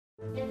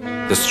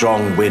The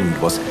strong wind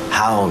was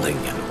howling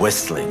and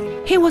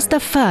whistling. He was the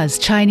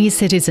first Chinese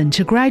citizen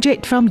to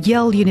graduate from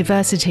Yale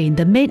University in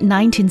the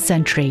mid-19th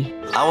century.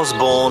 I was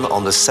born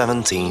on the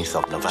 17th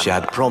of November. She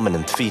had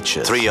prominent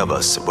features. 3 of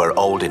us were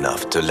old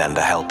enough to lend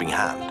a helping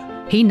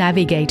hand. He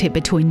navigated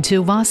between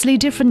 2 vastly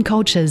different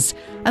cultures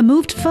and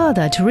moved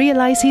further to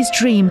realize his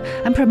dream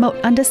and promote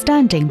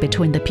understanding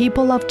between the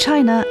people of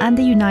China and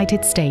the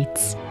United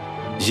States.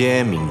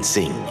 Ye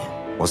Mingxing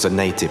was a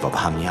native of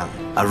Heyang.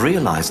 I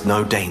realized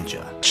no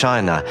danger.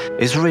 China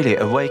is really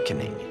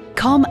awakening.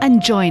 Come and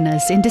join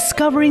us in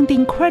discovering the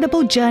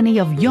incredible journey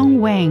of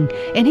Yong Wang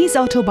in his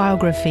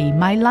autobiography,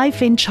 My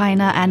Life in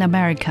China and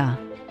America.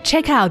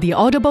 Check out the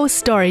Audible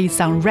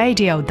stories on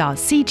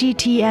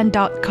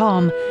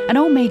radio.cgtn.com and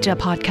all major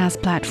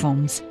podcast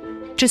platforms.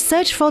 Just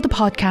search for the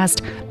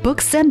podcast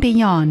Books and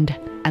Beyond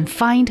and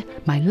find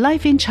My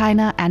Life in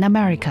China and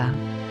America.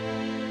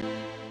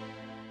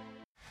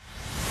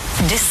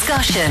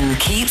 Discussion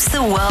keeps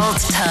the world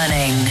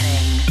turning.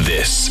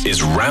 This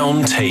is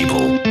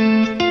Roundtable.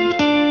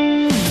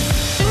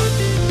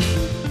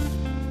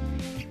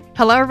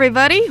 Hello,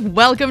 everybody.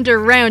 Welcome to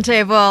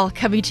Roundtable,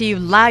 coming to you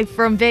live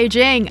from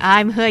Beijing.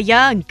 I'm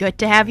Heyang. Good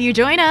to have you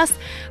join us.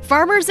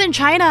 Farmers in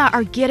China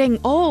are getting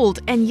old,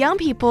 and young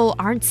people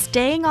aren't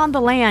staying on the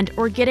land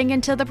or getting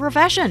into the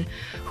profession.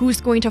 Who's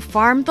going to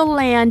farm the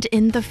land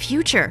in the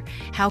future?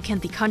 How can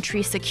the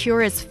country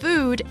secure its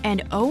food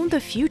and own the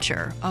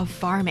future of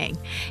farming?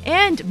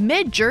 And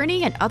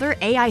Midjourney and other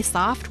AI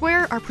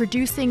software are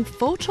producing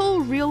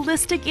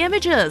photorealistic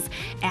images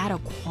at a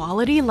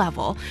quality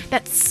level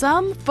that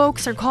some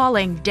folks are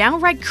calling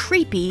downright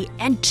creepy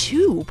and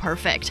too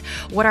perfect.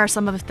 What are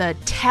some of the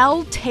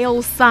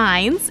telltale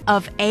signs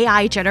of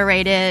AI-generated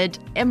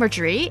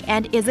imagery,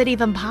 and is it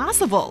even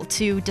possible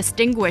to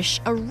distinguish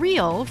a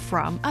real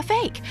from a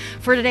fake?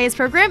 For today's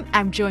program,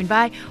 I'm joined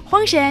by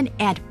Huang Shan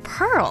and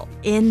Pearl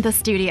in the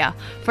studio.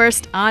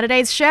 First on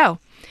today's show.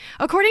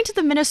 According to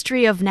the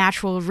Ministry of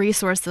Natural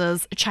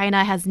Resources,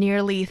 China has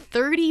nearly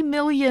 30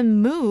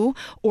 million mu,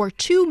 or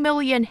 2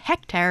 million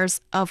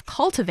hectares, of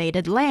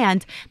cultivated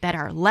land that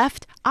are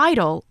left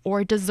idle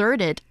or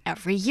deserted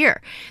every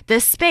year.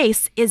 This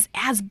space is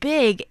as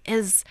big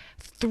as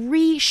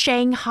 3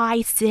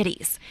 Shanghai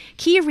cities.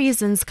 Key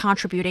reasons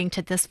contributing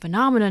to this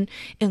phenomenon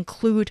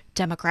include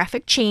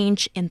demographic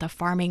change in the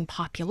farming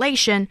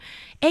population,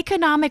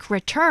 economic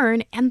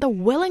return, and the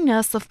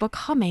willingness of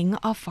becoming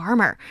a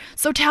farmer.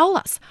 So tell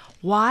us,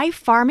 why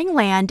farming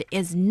land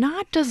is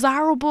not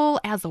desirable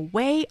as a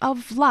way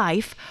of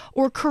life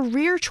or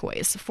career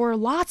choice for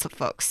lots of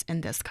folks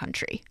in this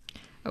country.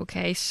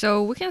 Okay,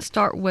 so we can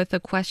start with a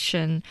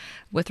question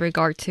with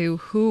regard to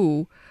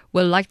who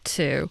would like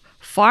to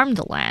farm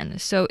the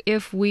land. So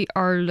if we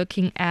are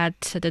looking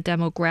at the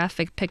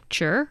demographic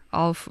picture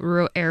of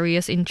rural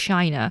areas in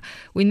China,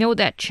 we know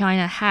that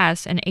China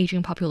has an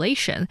aging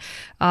population,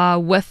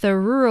 with the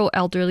rural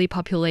elderly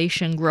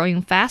population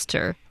growing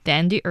faster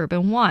than the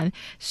urban one.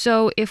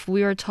 So if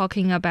we are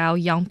talking about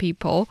young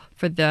people,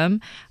 for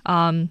them,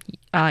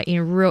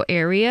 in rural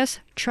areas,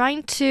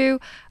 trying to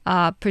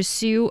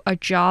pursue a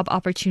job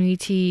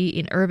opportunity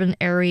in urban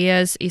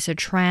areas is a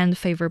trend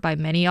favored by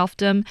many of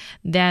them,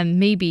 then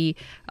maybe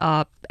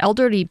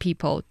elderly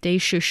people, they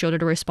should shoulder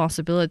the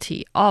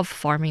responsibility of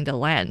farming the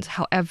land.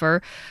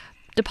 However,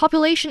 the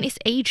population is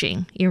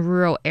aging in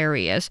rural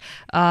areas.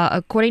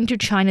 According to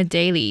China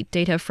Daily,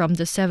 data from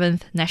the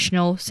 7th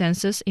National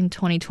Census in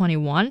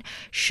 2021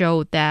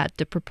 showed that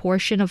the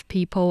proportion of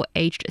people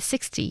aged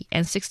 60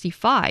 and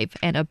 65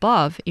 and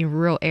above in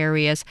rural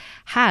areas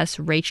has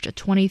reached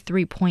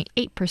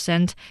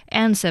 23.8%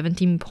 and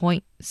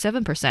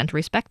 17.7%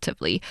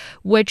 respectively,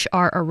 which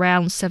are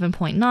around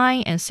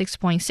 7.9 and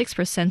 6.6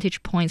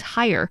 percentage points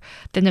higher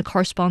than the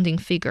corresponding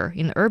figure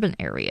in urban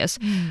areas.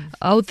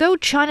 Although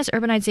China's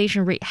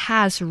urbanization rate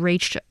has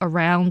reached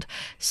around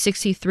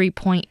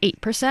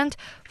 63.8%,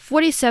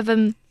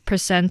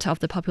 47% of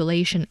the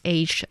population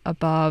aged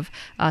above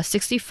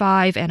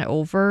 65 and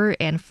over,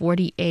 and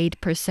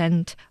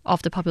 48%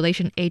 of the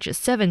population aged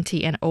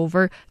 70 and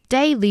over,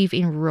 they live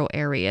in rural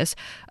areas,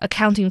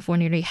 accounting for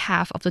nearly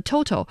half of the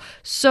total.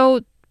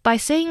 So by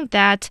saying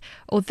that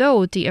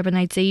although the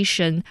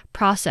urbanization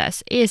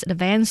process is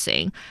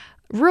advancing,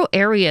 rural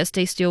areas,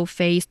 they still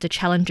face the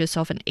challenges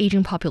of an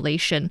aging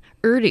population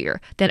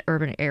earlier than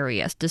urban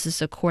areas. This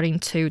is according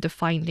to the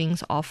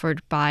findings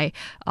offered by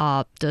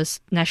the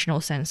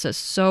National Census.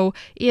 So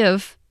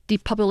if the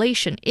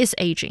population is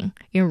aging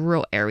in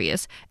rural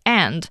areas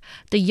and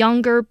the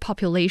younger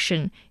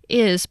population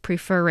is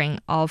preferring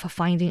of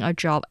finding a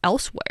job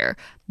elsewhere,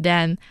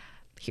 then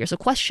here's a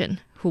question.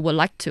 Who would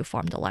like to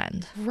farm the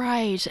land?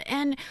 Right.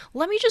 And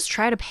let me just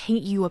try to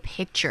paint you a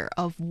picture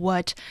of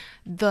what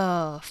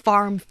the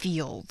farm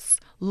fields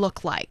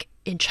look like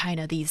in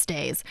China these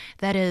days.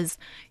 That is,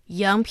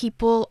 young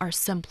people are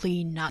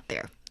simply not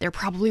there. They're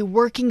probably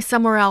working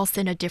somewhere else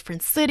in a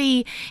different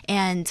city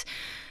and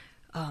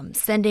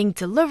sending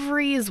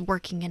deliveries,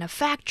 working in a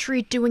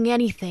factory, doing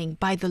anything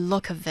by the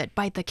look of it,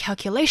 by the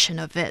calculation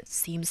of it,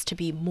 seems to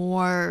be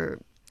more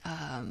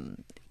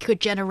could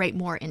generate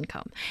more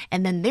income.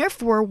 And then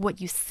therefore what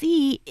you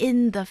see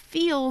in the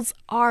fields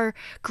are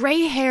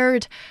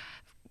gray-haired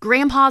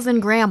grandpas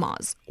and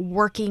grandmas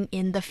working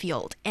in the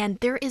field, and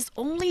there is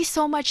only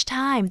so much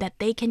time that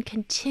they can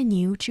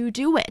continue to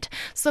do it.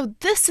 So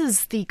this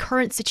is the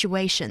current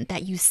situation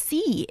that you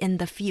see in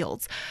the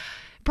fields.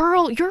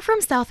 Pearl, you're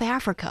from South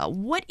Africa.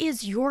 What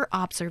is your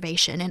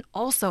observation? And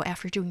also,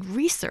 after doing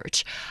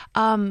research,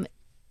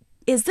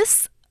 is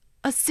this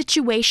a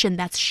situation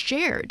that's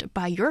shared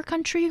by your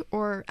country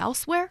or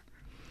elsewhere?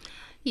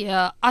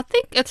 Yeah, I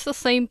think it's the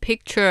same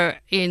picture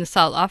in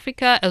South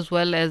Africa as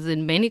well as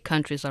in many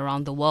countries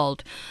around the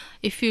world.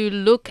 If you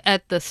look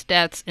at the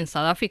stats in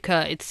South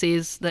Africa, it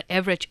says the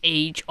average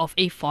age of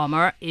a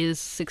farmer is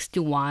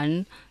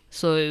 61.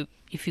 So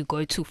if you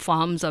go to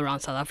farms around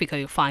South Africa,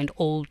 you find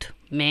old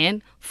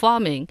men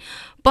farming.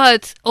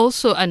 But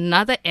also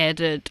another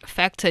added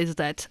factor is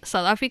that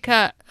South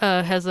Africa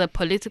has a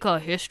political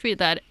history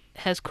that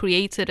has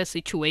created a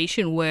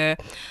situation where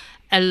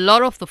a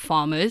lot of the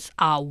farmers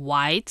are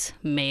white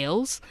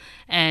males,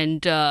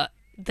 and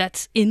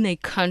that's in a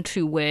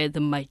country where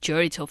the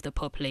majority of the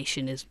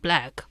population is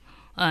black.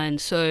 And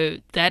so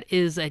that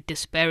is a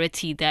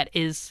disparity that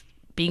is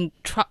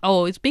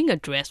it's being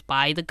addressed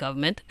by the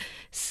government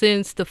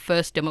since the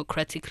first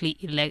democratically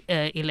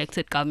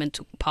elected government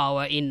took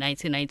power in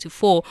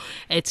 1994.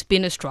 It's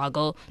been a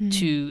struggle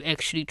to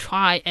actually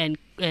try and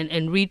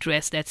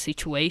redress that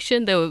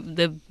situation. There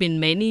have been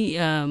many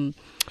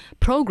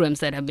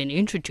programs that have been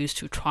introduced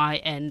to try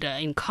and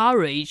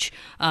encourage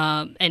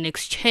an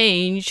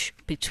exchange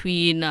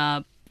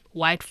between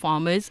white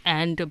farmers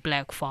and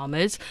black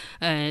farmers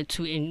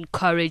to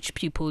encourage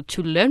people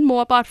to learn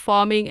more about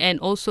farming and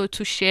also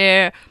to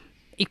share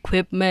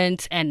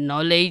equipment and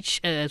knowledge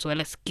as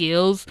well as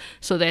skills,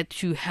 so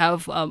that you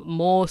have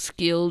more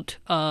skilled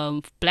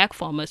black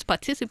farmers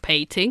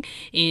participating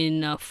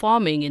in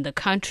farming in the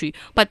country.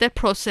 But that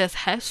process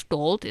has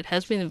stalled. It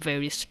has been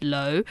very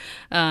slow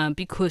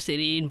because it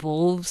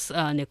involves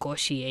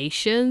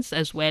negotiations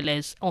as well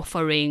as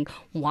offering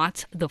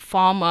what the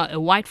farmer,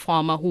 a white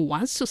farmer who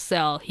wants to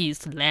sell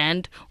his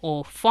land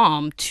or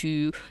farm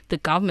to the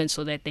government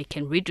so that they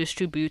can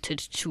redistribute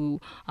it to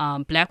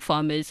black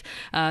farmers.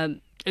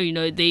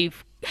 They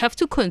have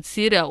to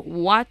consider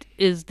what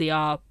is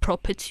their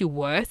property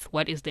worth,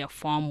 what is their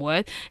farm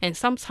worth, and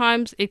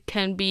sometimes it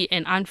can be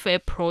an unfair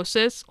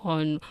process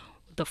on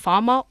the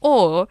farmer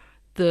or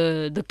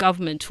the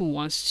government who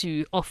wants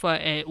to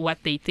offer what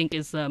they think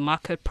is the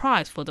market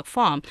price for the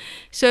farm.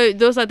 So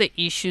those are the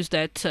issues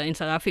that in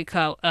South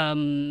Africa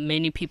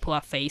many people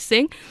are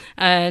facing,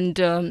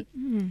 and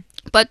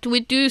but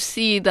we do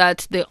see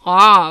that there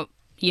are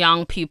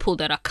young people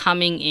that are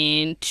coming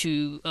in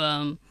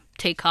to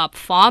take up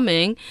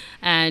farming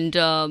and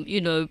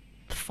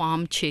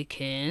farm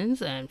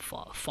chickens and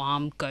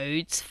farm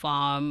goats,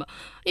 farm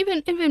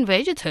even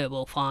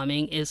vegetable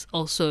farming is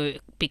also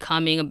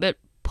becoming a bit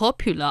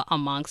popular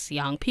amongst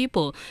young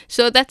people.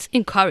 So that's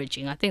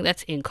encouraging. I think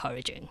that's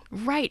encouraging.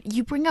 Right.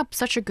 You bring up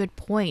such a good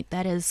point.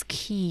 That is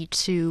key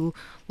to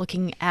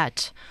looking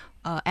at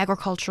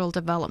agricultural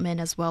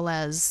development as well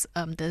as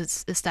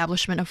the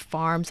establishment of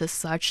farms as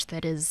such,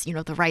 that is,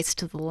 the rights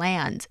to the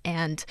land.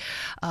 And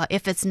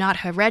if it's not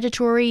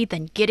hereditary,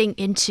 then getting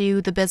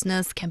into the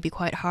business can be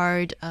quite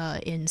hard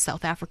in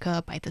South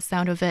Africa by the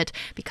sound of it,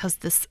 because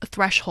this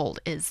threshold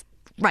is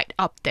right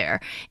up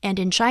there. And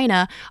in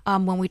China,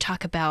 when we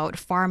talk about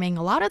farming,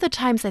 a lot of the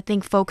times I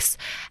think folks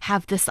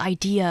have this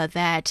idea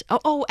that,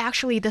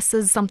 actually, this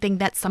is something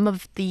that some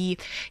of the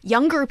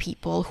younger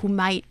people who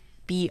might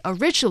be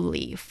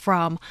originally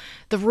from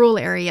the rural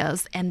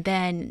areas and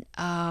then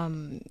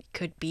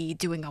could be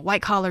doing a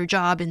white-collar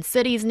job in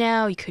cities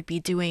now. You could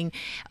be doing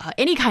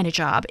any kind of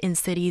job in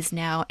cities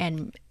now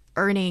and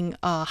earning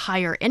a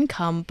higher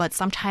income. But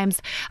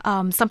sometimes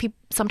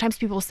sometimes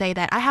people say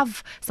that I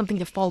have something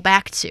to fall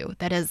back to,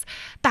 that is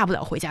大不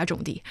了回家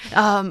种地.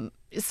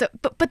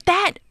 But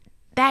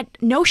that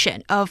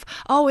notion of,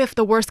 if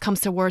the worst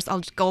comes to worst, I'll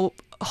just go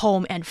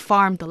home and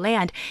farm the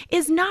land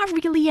is not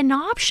really an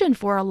option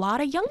for a lot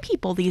of young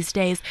people these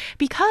days,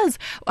 because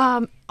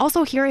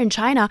also here in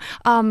China,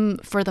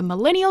 for the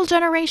millennial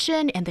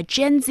generation and the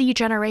Gen Z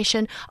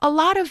generation, a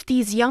lot of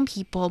these young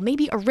people,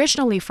 maybe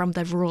originally from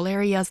the rural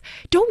areas,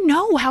 don't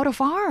know how to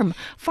farm.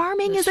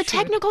 Farming is a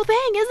technical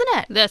thing, isn't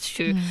it? That's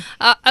true.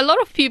 A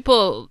lot of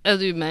people,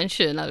 as you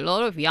mentioned, a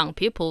lot of young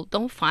people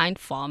don't find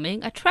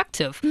farming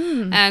attractive.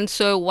 And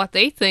so what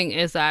they think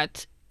is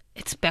that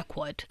it's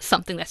backward,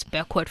 something that's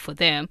backward for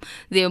them.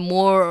 They're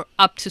more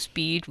up to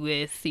speed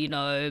with,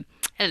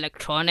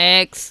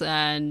 electronics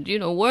and,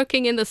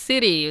 working in the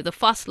city, the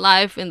fast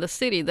life in the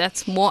city,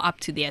 that's more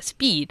up to their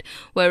speed.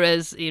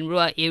 Whereas in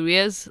rural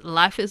areas,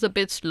 life is a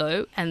bit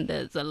slow and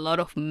there's a lot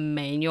of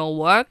manual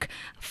work.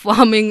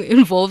 Farming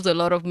involves a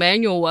lot of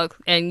manual work,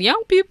 and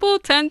young people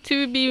tend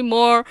to be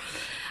more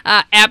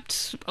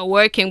apt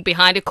working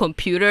behind a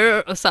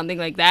computer or something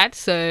like that.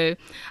 So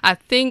I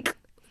think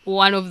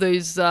one of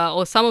those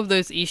or some of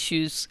those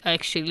issues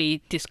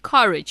actually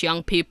discourage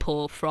young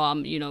people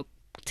from,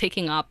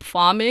 taking up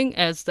farming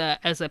as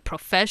a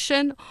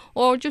profession,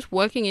 or just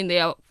working in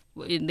their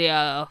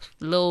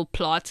little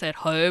plots at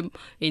home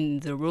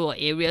in the rural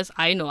areas.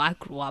 I know I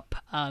grew up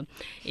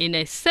in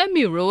a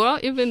semi-rural,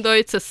 even though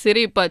it's a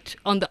city, but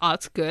on the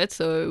outskirts.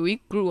 So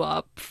we grew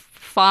up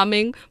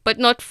farming, but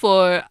not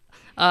for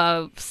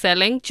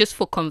selling, just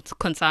for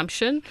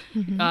consumption.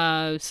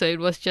 So it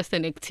was just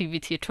an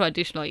activity, a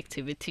traditional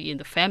activity in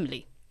the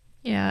family.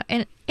 Yeah,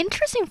 an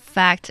interesting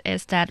fact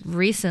is that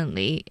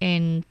recently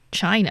in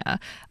China,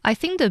 I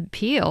think the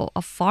appeal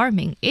of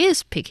farming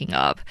is picking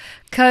up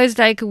because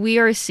like we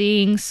are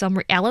seeing some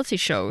reality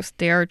shows.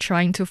 They are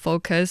trying to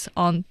focus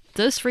on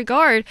this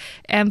regard,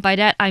 and by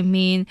that I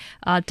mean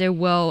they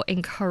will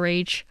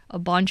encourage a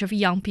bunch of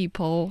young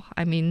people,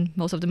 I mean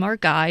most of them are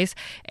guys,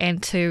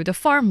 into the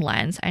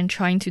farmlands and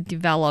trying to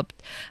develop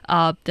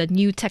the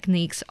new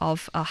techniques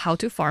of how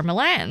to farm a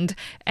land.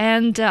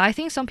 And I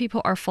think some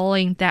people are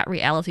following that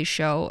reality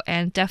show,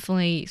 and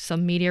definitely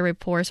some media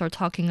reports are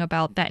talking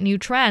about that new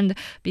trend.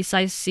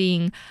 Besides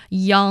seeing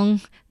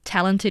young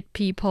talented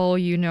people,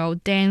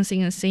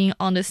 dancing and singing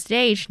on the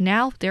stage,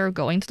 now they're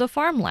going to the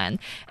farmland.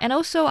 And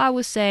also I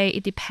would say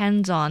it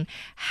depends on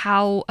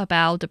how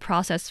about the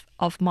process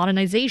of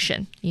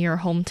modernization in your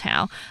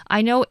hometown.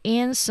 I know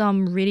in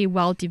some really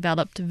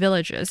well-developed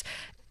villages,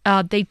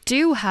 they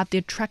do have the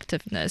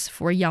attractiveness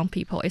for young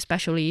people,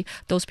 especially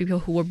those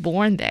people who were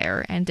born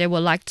there, and they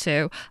would like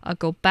to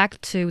go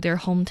back to their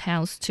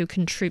hometowns to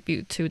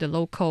contribute to the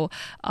local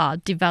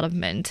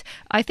development.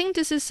 I think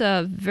this is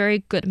a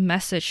very good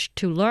message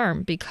to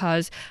learn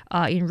because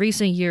in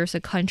recent years,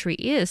 the country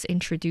is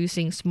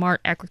introducing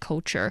smart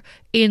agriculture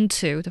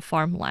into the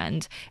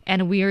farmland,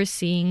 and we are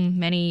seeing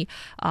many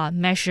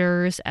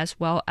measures as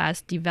well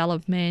as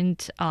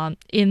development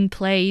in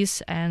place.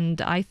 And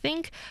I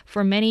think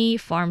for many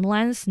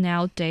farmlands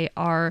now, they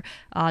are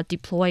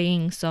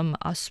deploying some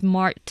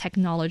smart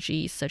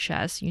technologies, such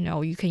as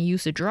you can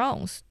use the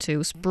drones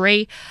to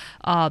spray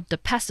the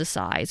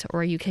pesticides,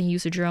 or you can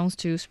use the drones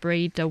to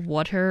spray the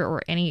water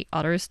or any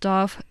other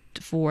stuff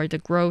for the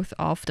growth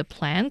of the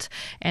plant.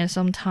 And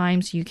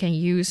sometimes you can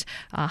use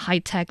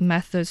high-tech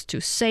methods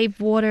to save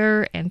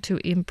water and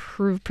to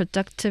improve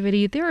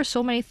productivity. There are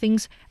so many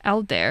things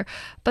out there,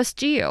 but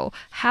still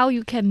how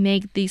you can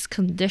make these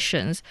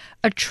conditions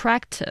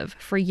attractive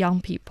for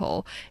young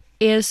people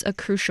is a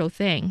crucial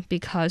thing,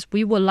 because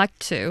we would like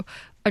to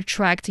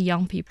attract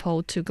young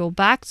people to go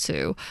back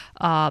to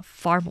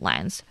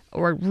farmlands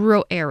or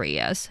rural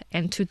areas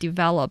and to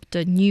develop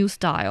the new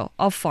style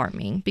of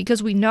farming,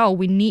 because we know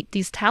we need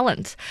these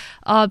talents.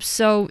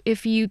 So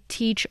if you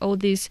teach all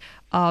these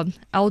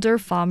elder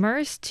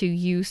farmers to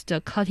use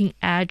the cutting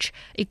edge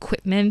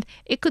equipment,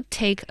 it could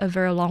take a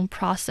very long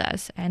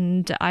process,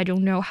 and I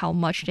don't know how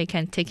much they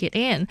can take it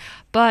in.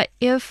 But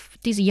if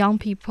these young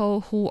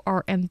people who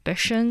are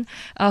ambitious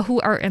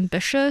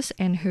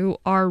and who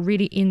are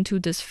really into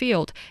this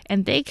field,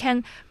 and they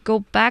can go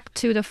back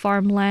to the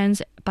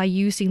farmlands by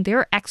using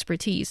their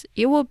expertise,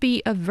 it will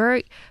be a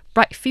very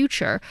bright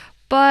future.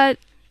 But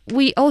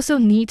we also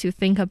need to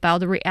think about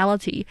the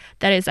reality,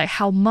 that is like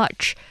how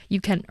much you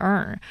can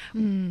earn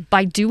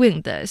by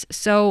doing this.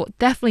 So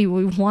definitely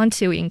we want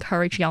to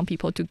encourage young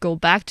people to go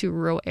back to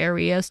rural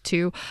areas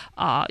to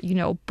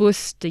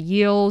boost the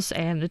yields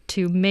and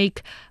to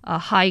make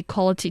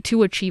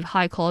achieve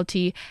high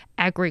quality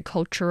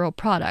agricultural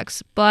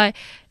products. But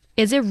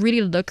is it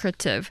really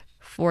lucrative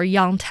for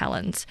young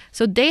talents?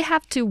 So they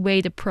have to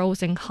weigh the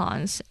pros and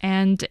cons.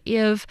 And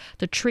if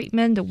the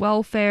treatment, the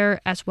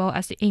welfare, as well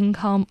as the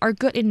income are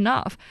good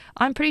enough,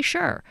 I'm pretty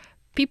sure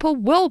people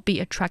will be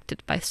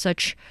attracted by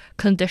such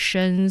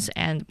conditions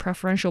and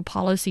preferential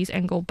policies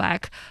and go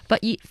back.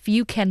 But if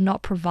you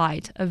cannot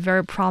provide a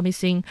very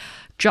promising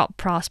job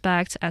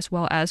prospects as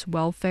well as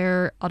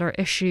welfare, other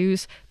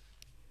issues,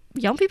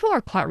 young people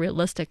are quite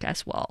realistic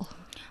as well.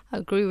 I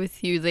agree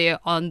with you there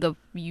on the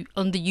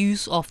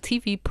use of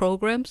TV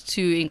programs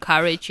to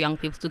encourage young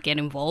people to get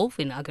involved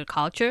in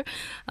agriculture.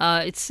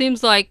 It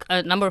seems like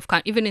a number of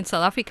even in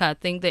South Africa, I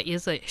think there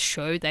is a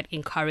show that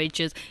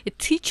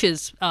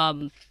teaches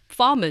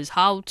farmers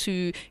how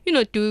to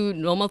do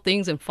normal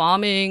things in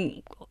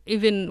farming,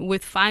 even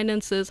with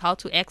finances, how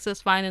to access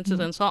finances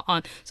and so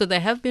on. So there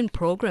have been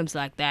programs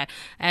like that,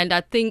 and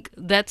I think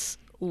that's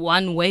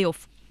one way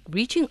of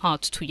reaching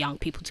out to young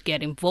people to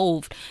get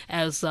involved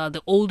as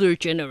the older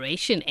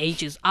generation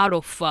ages out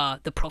of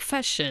the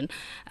profession.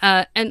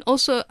 And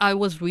also I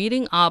was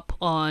reading up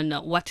on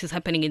what is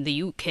happening in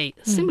the UK,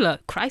 similar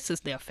crisis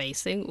they're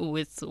facing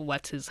with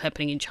what is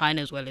happening in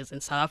China as well as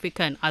in South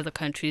Africa and other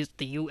countries,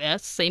 the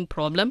US, same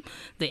problem.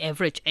 The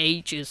average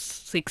age is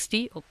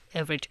 60, or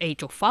average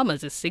age of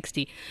farmers is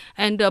 60.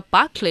 And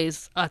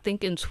Barclays, I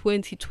think in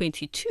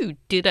 2022,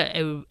 did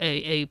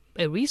a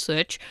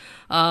research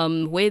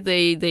where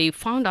they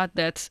found out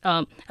that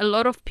a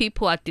lot of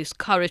people are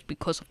discouraged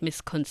because of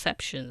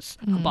misconceptions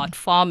about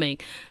farming.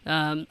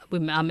 I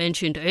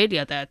mentioned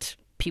earlier that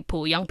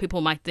young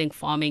people might think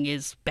farming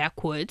is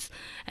backwards,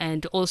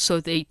 and also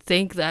they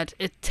think that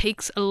it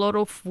takes a lot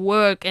of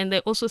work, and they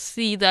also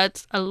see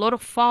that a lot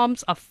of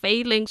farms are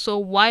failing, so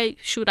why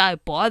should I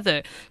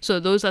bother? So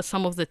those are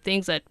some of the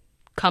things that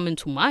come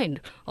into mind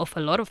of a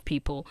lot of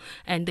people.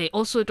 And they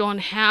also don't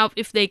have,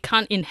 if they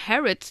can't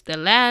inherit the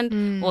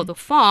land or the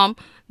farm,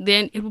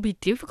 then it will be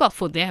difficult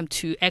for them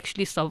to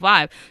actually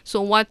survive.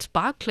 So what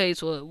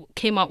Barclays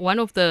came up, one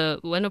of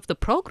the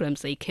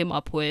programs they came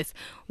up with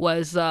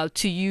was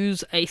to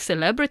use a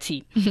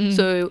celebrity.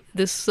 So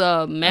this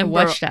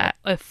member,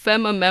 a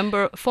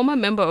former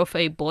member of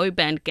a boy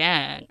band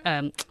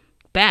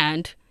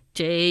band,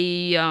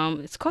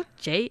 it's called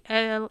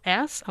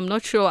JLS. I'm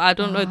not sure. I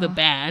don't know the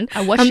band.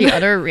 I watched the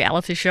other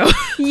reality show.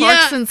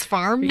 Clarkson's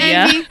Farm,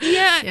 maybe?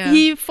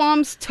 He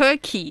farms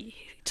turkeys.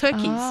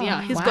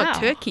 He's got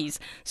turkeys.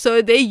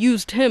 So they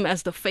used him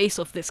as the face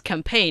of this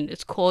campaign.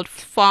 It's called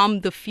Farm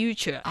the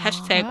Future.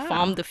 Hashtag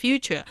Farm the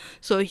Future.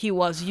 So he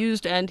was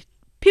used, and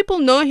people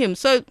know him.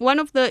 So one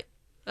of the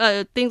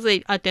things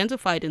they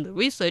identified in the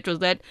research was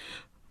that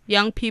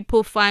young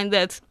people find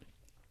that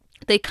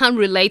they can't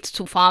relate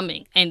to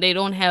farming, and they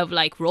don't have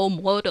like role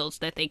models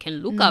that they can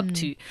look up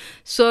to.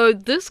 So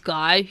this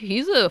guy,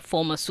 he's a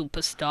former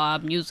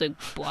superstar music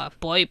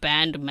boy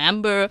band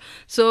member.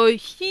 So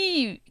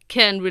he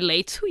can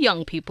relate to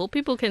young people.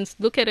 People can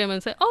look at him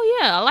and say, oh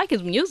yeah, I like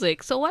his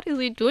music. So what is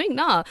he doing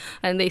now?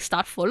 And they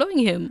start following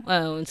him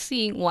and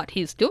seeing what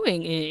he's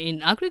doing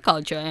in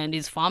agriculture, and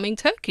he's farming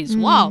turkeys.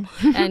 Wow.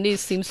 And he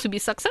seems to be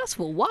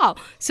successful. Wow.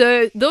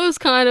 So those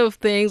kind of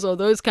things, or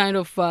those kind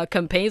of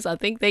campaigns, I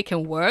think they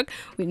can work.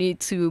 We need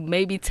to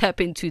maybe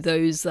tap into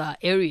those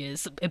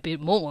areas a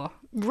bit more.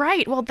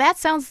 Right. Well, that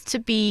sounds to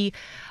be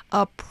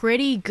a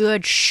pretty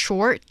good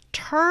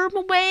short-term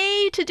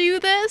way to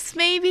do this,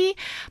 maybe.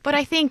 But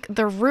I think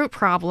the root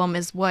problem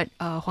is what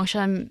Huang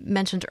Shan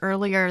mentioned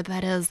earlier,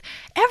 that is,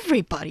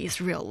 everybody's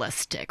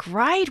realistic,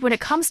 right? When it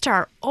comes to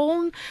our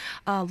own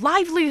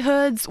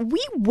livelihoods,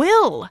 we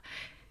will,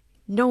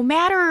 no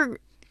matter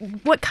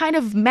what kind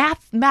of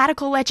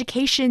mathematical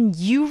education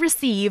you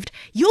received,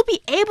 you'll be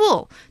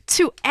able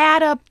to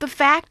add up the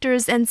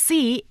factors and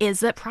see,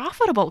 is it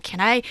profitable?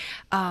 Can I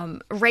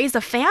raise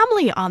a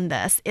family on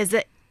this? Is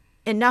it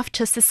enough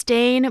to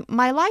sustain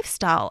my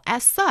lifestyle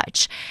as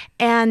such?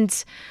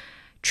 And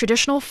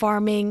traditional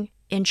farming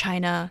in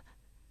China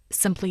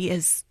simply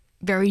is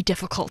very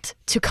difficult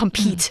to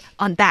compete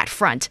on that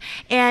front.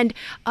 And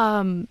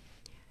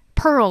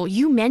Pearl,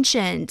 you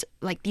mentioned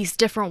like these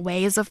different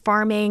ways of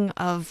farming,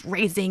 of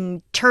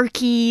raising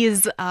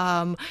turkeys,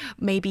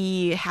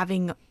 maybe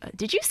having,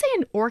 did you say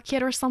an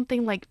orchid or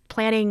something, like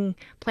planting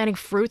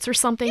fruits or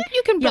something? Yeah,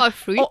 you can plant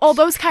fruits. All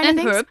those kind of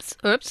things.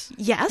 Herbs.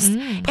 Yes.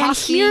 And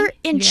Parsley. here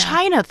in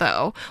China,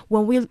 though,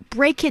 when we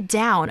break it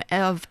down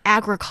of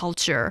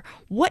agriculture,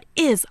 what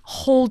is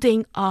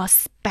holding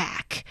us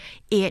back?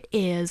 It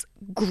is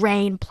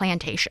grain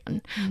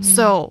plantation.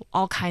 So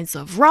all kinds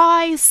of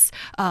rice,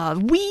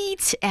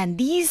 wheat, and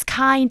these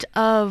kind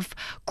of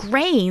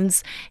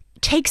grains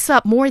takes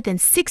up more than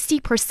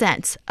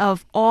 60%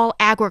 of all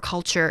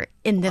agriculture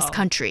in this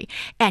country.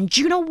 And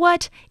you know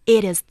what?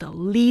 It is the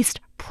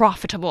least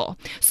profitable.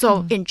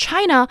 So in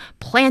China,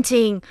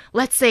 planting,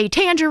 let's say,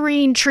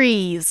 tangerine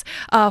trees,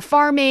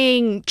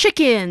 farming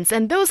chickens,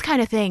 and those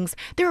kind of things,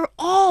 they're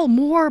all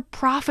more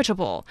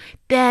profitable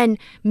than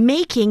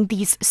making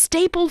these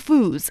staple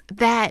foods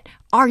that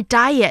our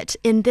diet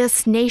in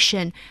this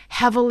nation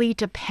heavily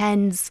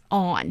depends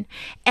on.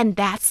 And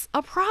that's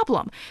a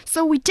problem.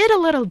 So we did a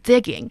little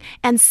digging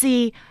and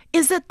see,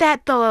 is it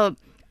that the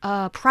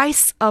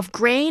price of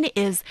grain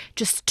is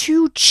just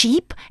too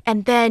cheap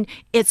and then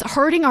it's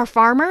hurting our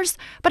farmers?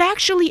 But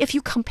actually, if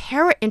you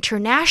compare it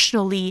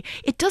internationally,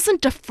 it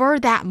doesn't differ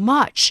that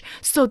much.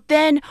 So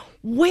then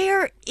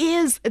where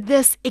is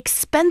this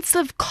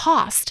expensive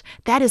cost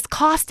that is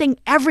costing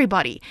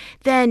everybody?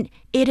 Then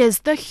it is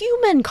the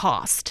human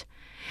cost.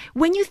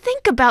 When you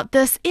think about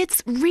this,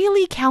 it's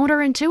really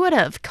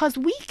counterintuitive because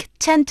we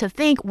tend to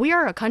think we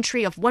are a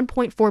country of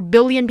 1.4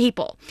 billion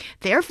people.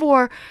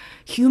 Therefore,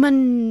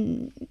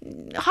 hiring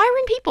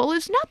people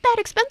is not that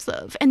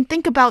expensive. And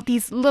think about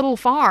these little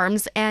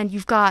farms and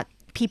you've got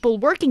people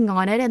working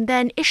on it, and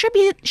then it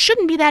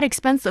shouldn't be that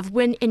expensive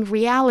when in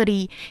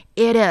reality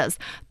it is.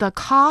 The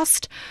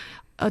cost,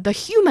 the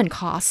human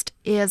cost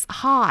is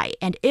high.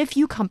 And if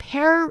you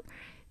compare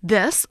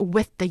this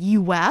with the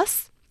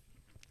US,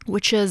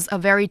 which is a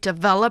very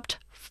developed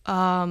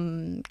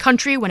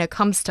country when it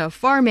comes to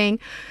farming,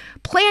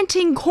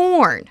 planting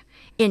corn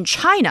in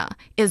China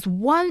is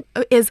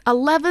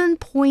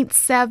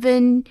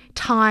 11.7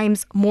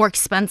 times more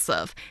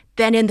expensive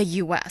than in the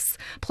US.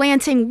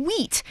 Planting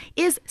wheat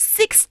is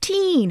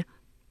 16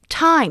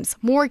 times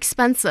more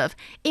expensive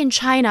in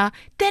China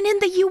than in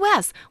the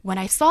US. When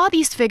I saw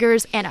these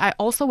figures, and I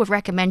also would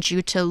recommend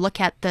you to look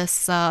at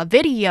this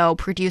video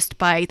produced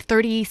by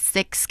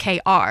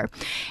 36KR,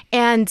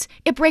 and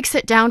it breaks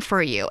it down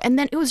for you. And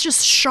then it was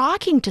just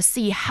shocking to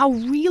see how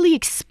really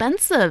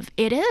expensive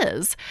it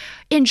is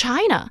in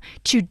China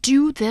to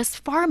do this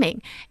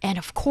farming. And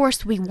of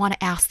course, we want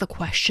to ask the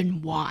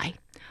question, why?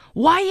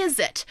 Why is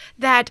it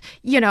that,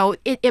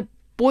 it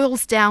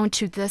boils down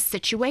to this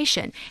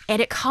situation,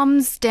 and it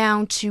comes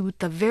down to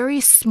the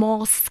very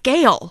small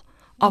scale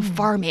of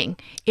farming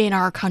in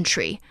our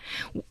country.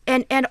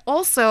 And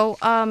also,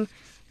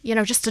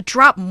 just to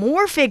drop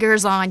more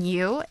figures on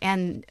you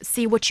and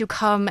see what you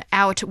come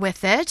out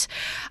with it.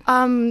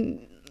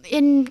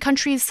 In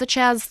countries such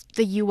as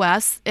the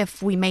US,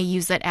 if we may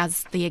use it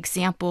as the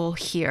example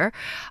here,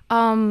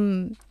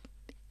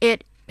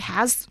 it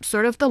has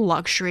sort of the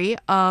luxury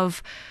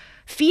of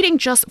feeding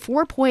just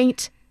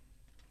 4%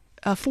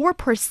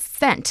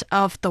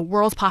 of the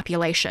world's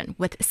population,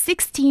 with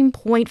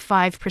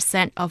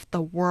 16.5% of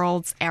the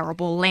world's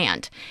arable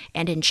land.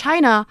 And in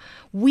China,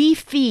 we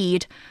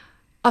feed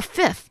a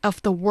fifth of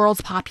the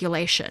world's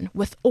population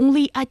with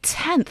only a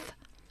tenth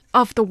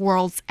of the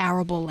world's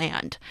arable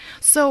land.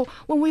 So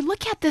when we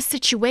look at this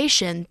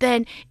situation,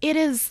 then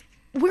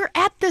we're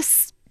at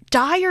this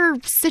dire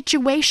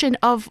situation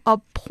of a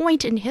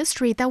point in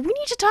history that we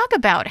need to talk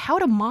about how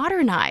to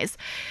modernize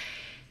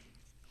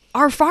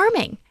our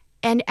farming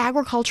and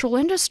agricultural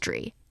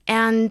industry.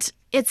 And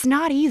it's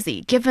not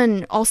easy,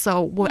 given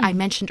also what I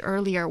mentioned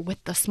earlier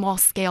with the small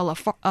scale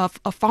of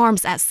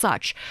farms as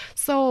such.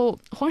 So,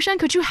 Huang Shan,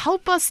 could you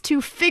help us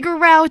to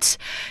figure out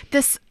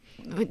this?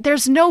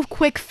 There's no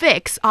quick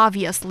fix,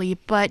 obviously,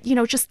 but,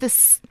 just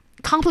this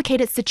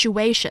complicated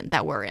situation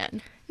that we're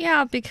in.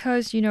 Yeah,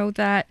 because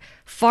that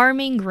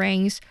farming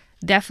grains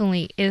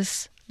definitely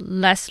is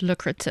less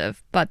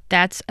lucrative, but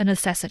that's a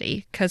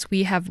necessity because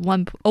we have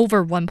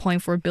over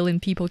 1.4 billion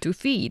people to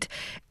feed.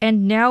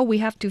 And now we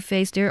have to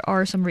face there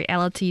are some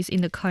realities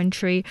in the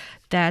country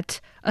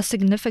that a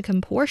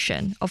significant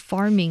portion of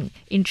farming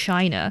in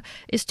China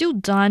is still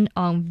done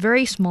on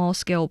very small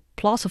scale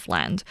plots of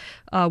land,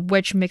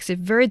 which makes it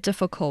very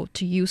difficult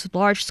to use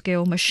large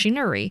scale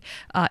machinery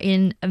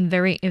in a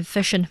very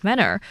efficient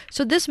manner.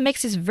 So this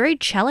makes it very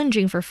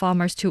challenging for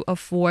farmers to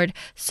afford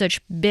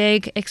such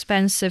big,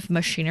 expensive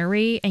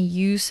machinery and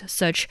use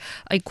such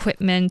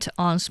equipment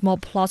on small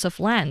plots of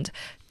land.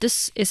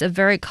 This is a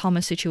very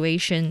common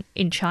situation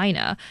in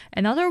China.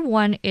 Another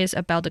one is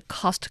about the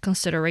cost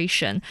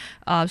consideration.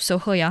 So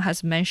Heyang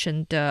has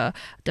mentioned the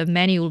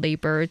manual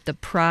labor, the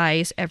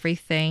price,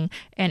 everything.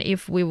 And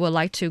if we would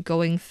like to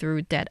going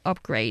through that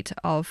upgrade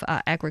of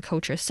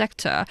agriculture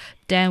sector,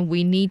 then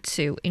we need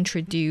to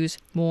introduce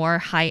more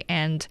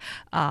high-end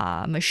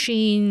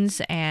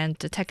machines and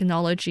the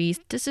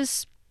technologies. This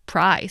is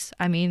price.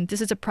 I mean,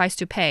 this is a price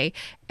to pay,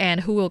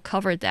 and who will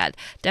cover that?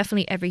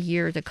 Definitely every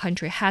year the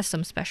country has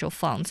some special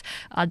funds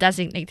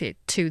designated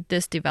to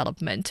this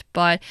development,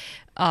 but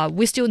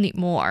we still need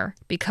more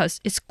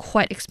because it's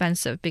quite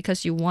expensive,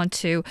 because you want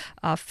to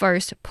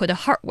first put the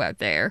hardware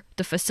there,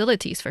 the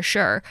facilities for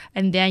sure,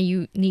 and then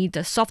you need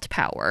the soft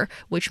power,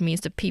 which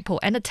means the people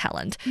and the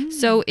talent.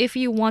 So if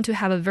you want to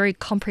have a very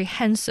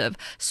comprehensive,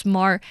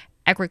 smart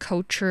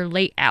agriculture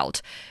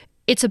layout,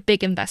 it's a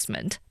big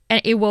investment,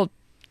 and it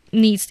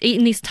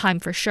needs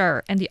time for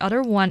sure. And the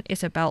other one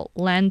is about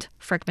land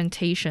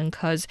fragmentation,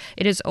 because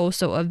it is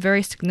also a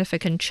very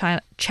significant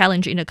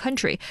challenge in the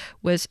country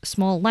with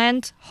small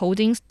land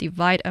holdings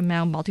divide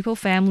among multiple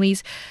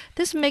families.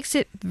 This makes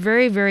it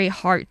very, very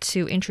hard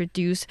to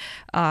introduce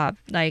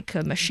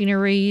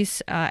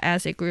machineries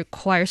as it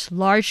requires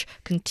large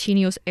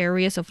continuous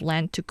areas of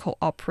land to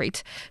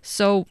cooperate.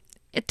 So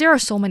there are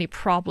so many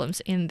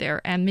problems in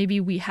there, and maybe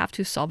we have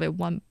to solve it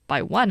one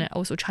by one. And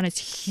also, China is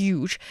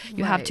huge.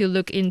 You have to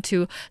look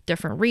into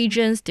different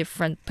regions,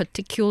 different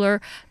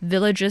particular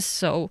villages.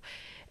 So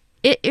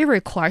it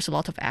requires a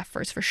lot of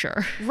efforts for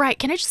sure. Right.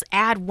 Can I just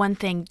add one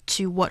thing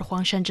to what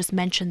Huang Shan just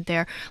mentioned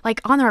there? Like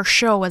on our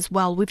show as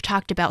well, we've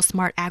talked about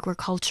smart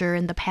agriculture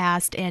in the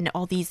past and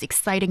all these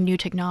exciting new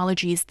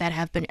technologies that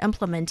have been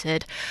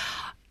implemented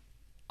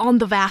on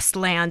the vast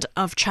land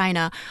of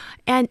China.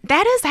 And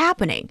that is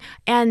happening.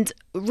 And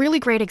really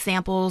great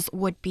examples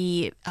would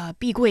be Bi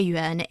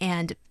Guiyuan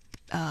and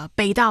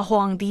Bei Da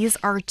Huang. These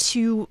are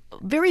two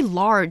very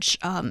large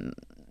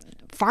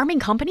farming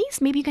companies,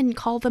 maybe you can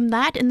call them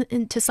that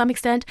to some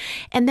extent.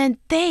 And then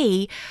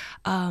they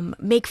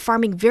make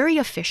farming very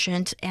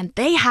efficient, and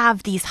they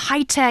have these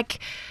high-tech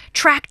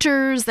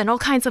tractors and all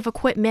kinds of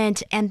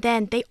equipment. And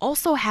then they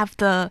also have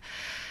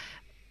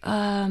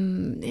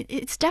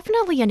it's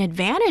definitely an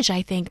advantage,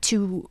 I think,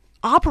 to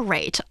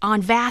operate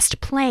on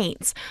vast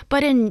plains.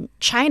 But in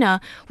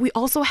China, we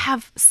also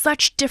have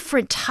such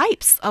different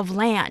types of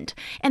land.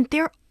 And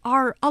there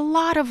are a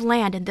lot of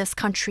land in this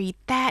country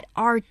that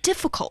are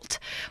difficult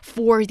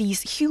for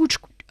these huge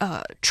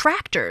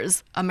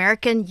tractors,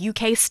 American,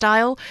 UK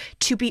style,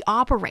 to be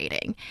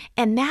operating.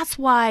 And that's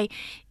why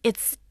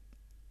it's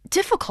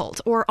difficult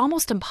or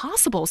almost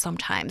impossible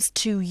sometimes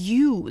to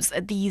use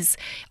these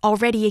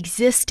already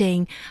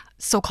existing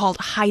so-called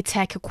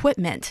high-tech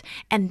equipment.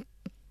 And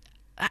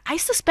I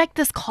suspect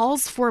this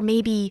calls for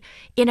maybe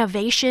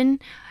innovation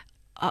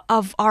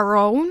of our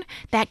own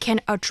that can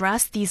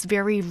address these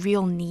very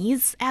real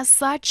needs as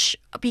such,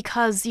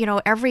 because,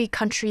 every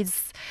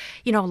country's,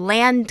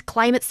 land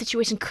climate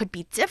situation could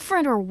be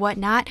different or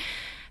whatnot.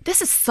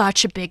 This is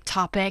such a big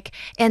topic.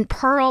 And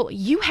Pearl,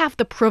 you have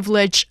the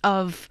privilege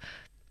of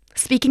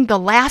speaking the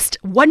last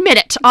 1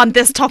 minute on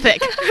this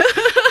topic.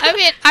 I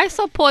mean, I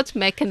support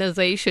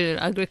mechanization in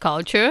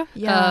agriculture.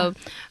 Yeah.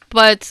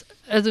 But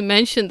as you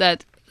mentioned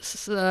that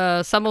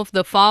some of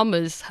the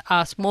farmers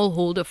are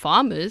smallholder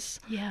farmers.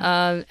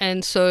 Yeah.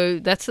 And so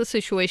that's the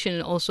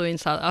situation also in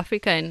South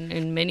Africa and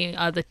in many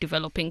other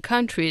developing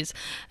countries.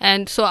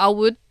 And so I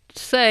would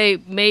say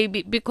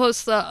maybe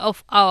because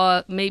of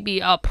our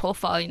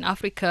profile in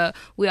Africa,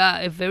 we are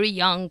a very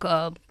young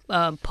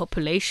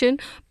population,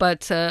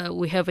 but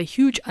we have a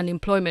huge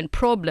unemployment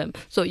problem.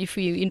 So if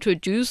we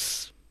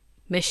introduce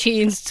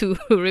machines to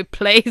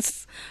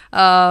replace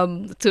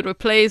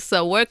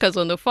workers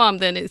on the farm,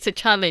 then it's a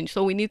challenge.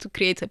 So we need to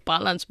create a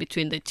balance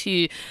between the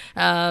two.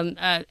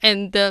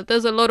 And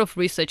there's a lot of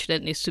research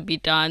that needs to be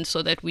done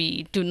so that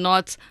we do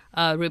not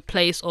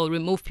replace or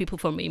remove people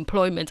from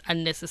employment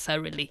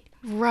unnecessarily.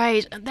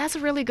 Right. That's a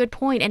really good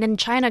point. And in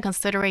China,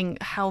 considering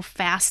how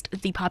fast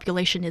the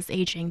population is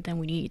aging, then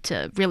we need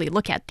to really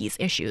look at these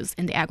issues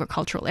in the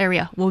agricultural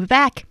area. We'll be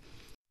back.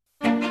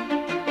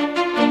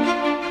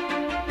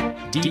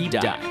 Deep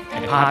Dive,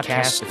 a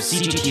podcast of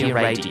CGTN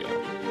Radio.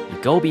 We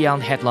go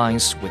beyond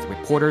headlines with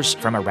reporters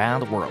from around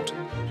the world.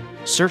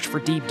 Search for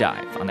Deep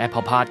Dive on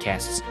Apple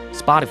Podcasts,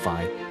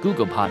 Spotify,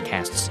 Google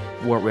Podcasts,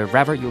 or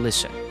wherever you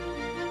listen.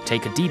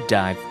 Take a deep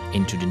dive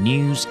into the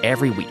news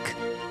every week.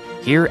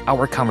 Hear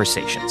our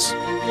conversations.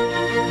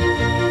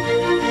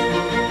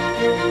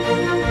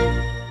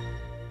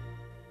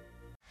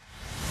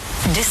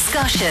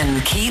 Discussion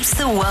keeps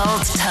the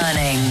world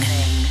turning.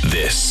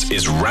 This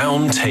is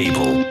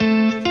Roundtable.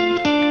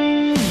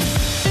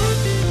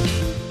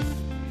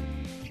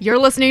 You're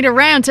listening to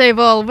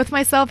Roundtable with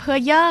myself,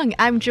 Heyang.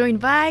 I'm joined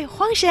by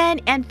Huang Shan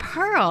and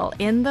Pearl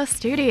in the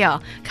studio.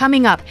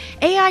 Coming up,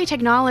 AI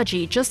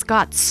technology just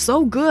got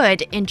so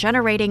good in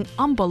generating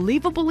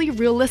unbelievably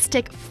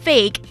realistic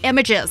fake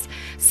images.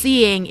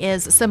 Seeing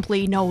is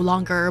simply no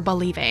longer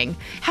believing.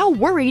 How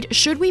worried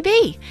should we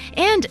be?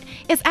 And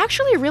it's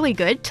actually really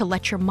good to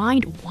let your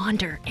mind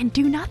wander and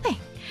do nothing.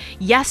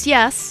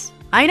 Yes,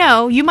 I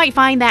know you might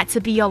find that to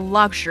be a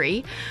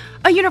luxury.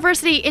 A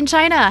university in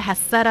China has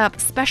set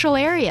up special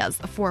areas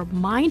for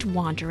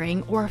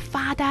mind-wandering, or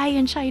fa dai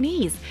in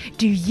Chinese.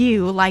 Do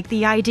you like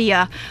the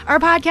idea? Our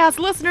podcast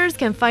listeners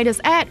can find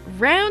us at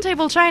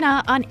Roundtable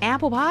China on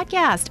Apple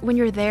Podcast. When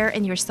you're there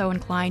and you're so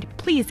inclined,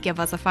 please give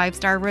us a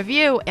 5-star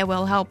review. It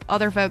will help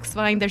other folks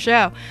find the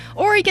show.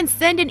 Or you can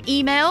send an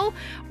email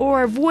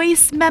or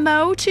voice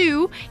memo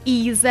to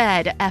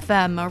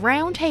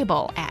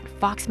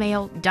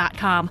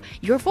ezfmroundtable@foxmail.com.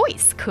 Your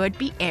voice could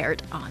be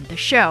aired on the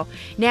show.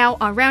 Now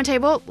on Roundtable,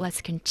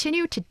 let's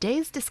continue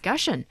today's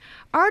discussion.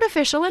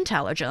 Artificial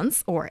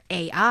intelligence, or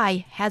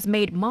AI, has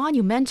made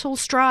monumental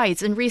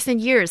strides in recent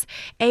years.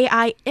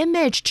 AI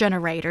image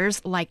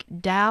generators like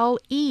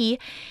DALL-E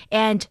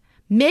and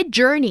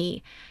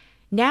Midjourney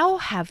now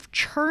have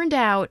churned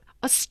out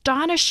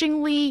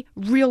astonishingly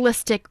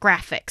realistic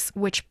graphics,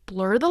 which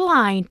blur the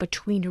line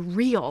between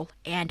real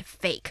and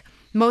fake.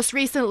 Most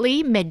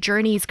recently,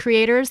 Midjourney's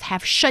creators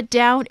have shut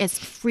down its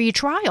free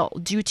trial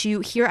due to,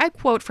 here I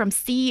quote from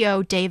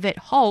CEO David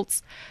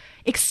Holtz,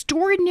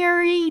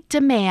 extraordinary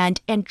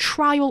demand and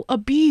trial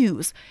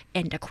abuse,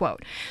 end of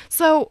quote.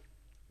 So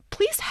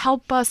please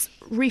help us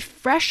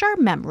refresh our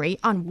memory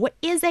on what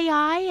is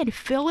AI and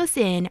fill us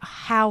in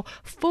how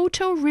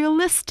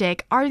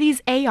photorealistic are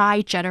these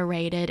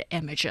AI-generated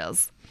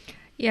images.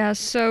 Yeah,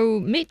 so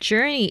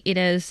Midjourney, it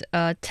is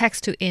a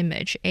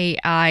text-to-image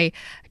AI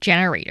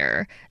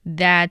generator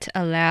that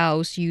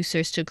allows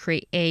users to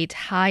create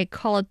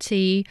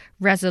high-quality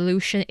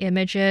resolution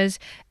images,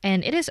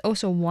 and it is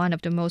also one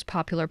of the most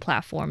popular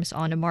platforms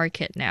on the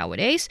market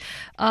nowadays.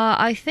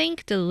 I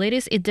think the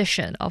latest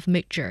edition of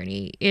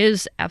Midjourney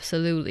is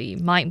absolutely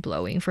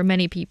mind-blowing for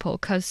many people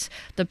because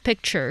the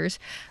pictures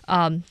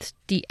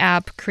the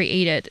app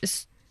created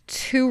is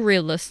too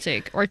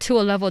realistic, or to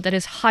a level that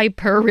is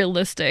hyper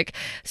realistic.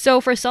 So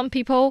for some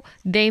people,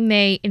 they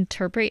may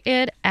interpret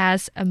it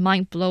as a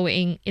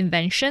mind-blowing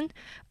invention.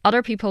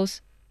 Other people,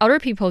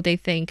 they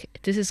think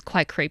this is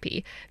quite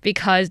creepy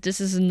because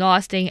this is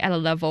not staying at a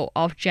level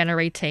of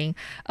generating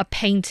a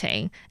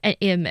painting, an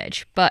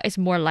image, but it's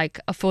more like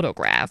a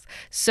photograph.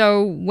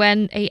 So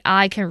when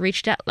AI can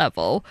reach that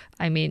level,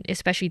 I mean,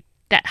 especially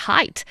that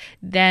height,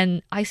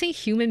 then I think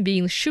human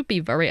beings should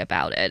be worried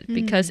about it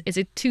because is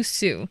it too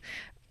soon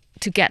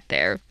to get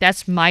there?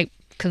 That's my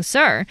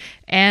concern.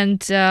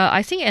 And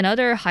I think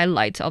another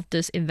highlight of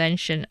this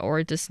invention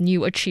or this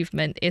new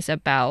achievement is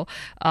about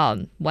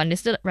one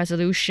is the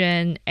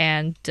resolution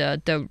and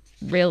the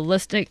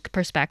realistic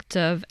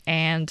perspective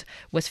and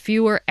with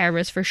fewer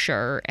errors for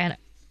sure. And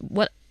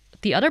what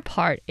the other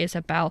part is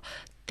about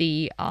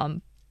the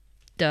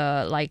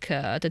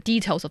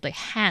details of the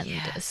hand.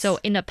 Yes. So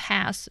in the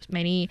past,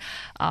 many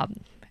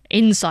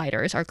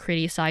insiders are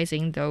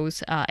criticizing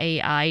those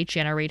AI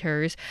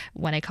generators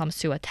when it comes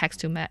to a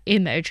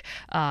text-to-image,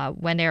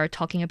 when they are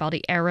talking about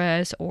the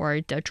errors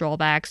or the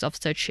drawbacks of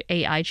such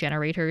AI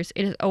generators.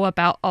 It is all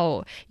about,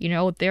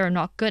 they're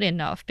not good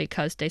enough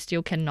because they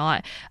still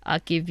cannot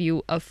give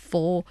you a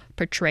full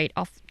portrait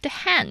of the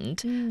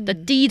hand, the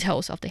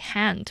details of the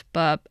hand.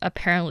 But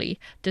apparently,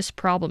 this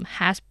problem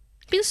has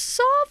been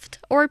solved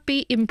or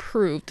be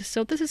improved.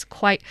 So this is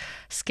quite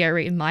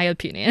scary in my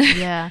opinion.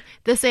 Yeah,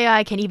 this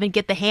AI can even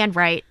get the hand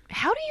right.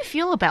 How do you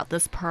feel about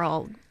this,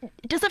 Pearl?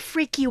 Does it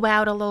freak you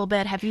out a little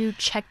bit? Have you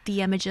checked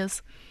the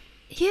images?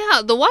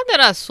 Yeah, the one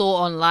that I saw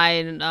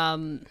online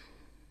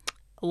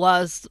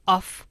was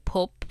of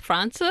Pope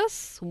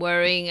Francis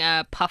wearing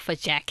a puffer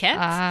jacket.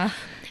 I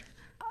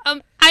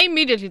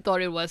immediately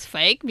thought it was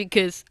fake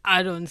because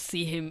I don't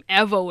see him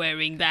ever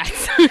wearing that,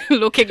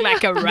 looking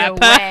like a rapper.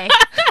 No way.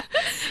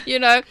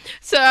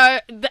 So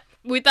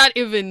without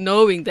even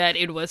knowing that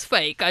it was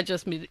fake, I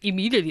just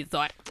immediately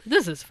thought,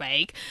 this is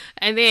fake.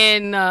 And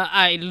then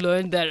I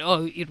learned that,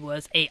 it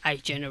was AI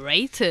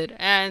generated.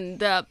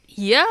 And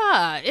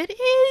it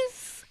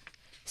is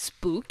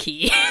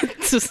spooky,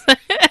 to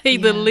say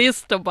the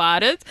least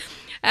about it.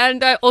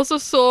 And I also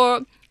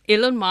saw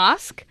Elon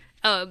Musk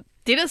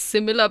did a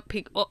similar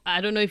pic.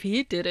 I don't know if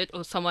he did it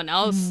or someone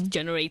else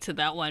generated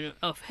that one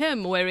of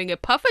him wearing a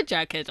puffer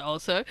jacket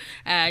also,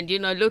 and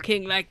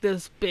looking like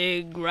this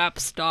big rap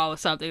star or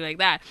something like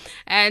that.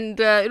 And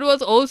it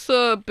was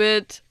also a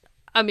bit.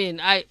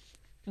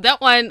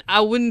 That one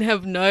I wouldn't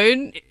have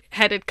known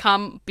had it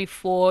come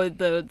before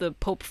the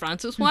Pope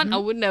Francis one. I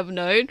wouldn't have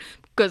known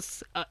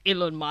because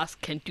Elon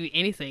Musk can do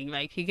anything.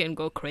 Like he can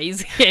go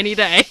crazy any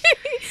day.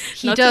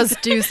 He does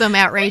do some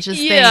outrageous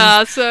things.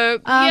 Yeah, so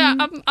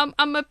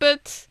I'm a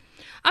bit.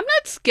 I'm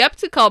not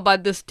skeptical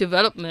about this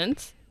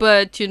development,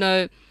 but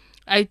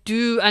I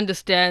do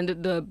understand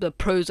the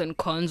pros and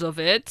cons of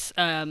it.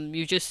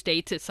 You just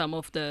stated some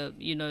of the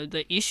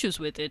the issues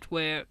with it,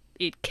 where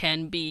it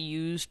can be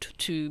used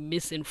to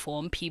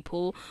misinform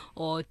people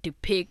or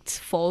depict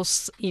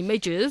false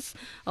images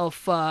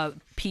of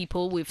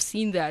people. We've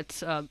seen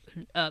that.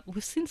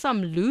 We've seen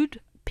some lewd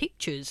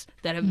pictures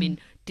that have been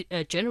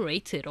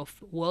generated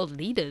of world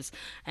leaders,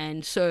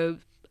 and so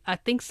I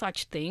think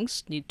such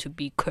things need to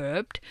be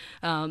curbed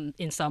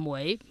in some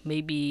way.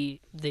 Maybe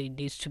there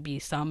needs to be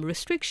some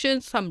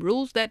restrictions, some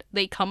rules that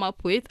they come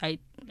up with. I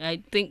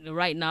think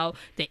right now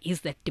there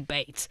is that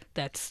debate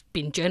that's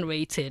been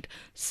generated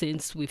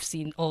since we've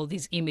seen all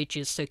these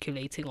images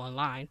circulating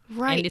online.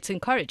 Right. And it's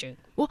encouraging.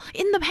 Well,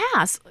 in the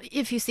past,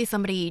 if you see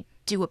somebody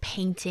do a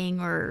painting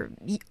or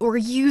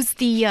use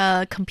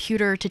the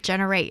computer to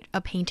generate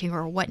a painting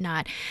or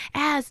whatnot,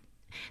 as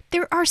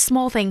there are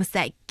small things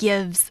that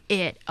gives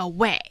it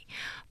away.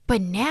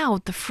 But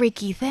now the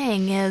freaky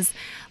thing is,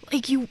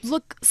 like, you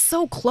look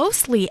so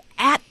closely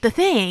at the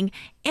thing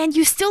and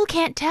you still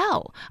can't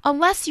tell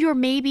unless you're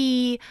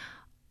maybe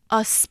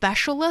a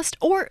specialist,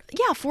 or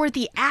for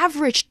the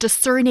average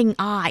discerning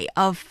eye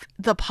of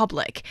the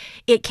public,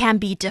 it can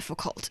be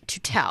difficult to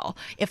tell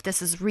if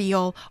this is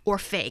real or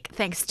fake,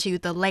 thanks to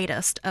the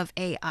latest of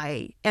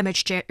AI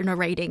image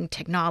generating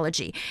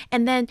technology.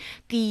 And then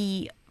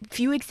the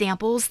few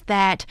examples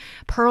that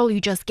Pearl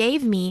you just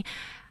gave me,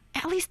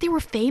 at least they were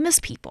famous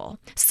people.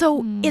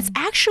 So it's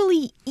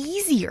actually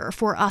easier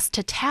for us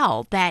to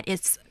tell that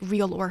it's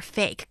real or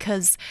fake,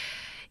 because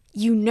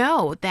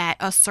that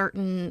a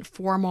certain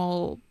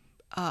formal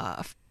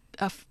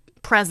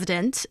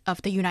president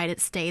of the United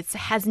States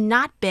has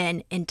not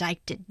been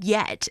indicted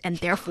yet, and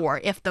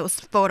therefore if those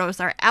photos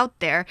are out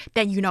there,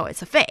 then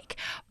it's a fake.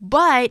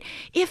 But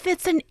if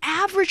it's an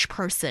average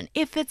person,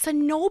 if it's a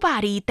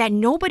nobody that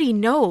nobody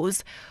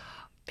knows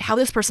how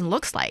this person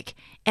looks like,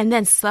 and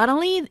then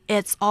suddenly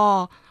it's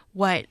all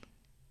what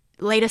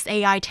latest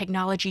AI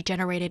technology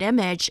generated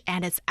image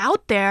and it's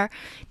out there,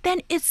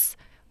 then it's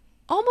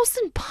almost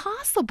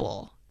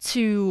impossible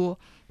to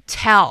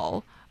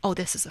tell,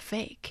 this is a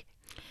fake.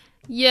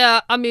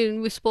 Yeah,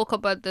 we spoke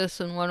about this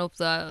in one of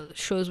the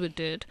shows we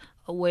did,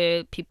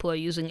 where people are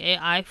using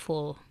AI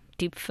for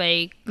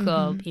deepfake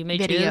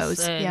images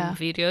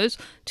videos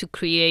to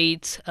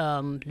create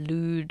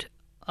lewd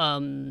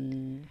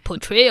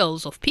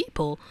portrayals of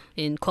people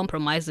in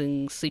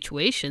compromising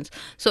situations.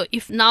 So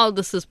if now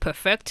this is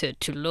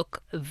perfected to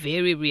look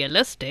very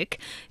realistic,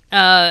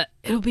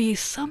 it'll be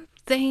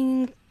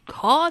something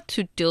hard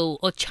to deal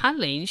or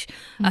challenge,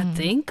 I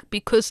think,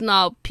 because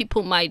now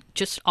people might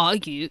just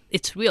argue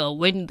it's real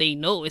when they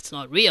know it's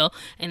not real,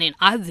 and then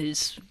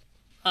others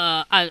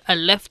are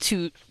left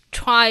to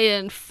try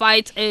and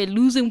fight a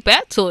losing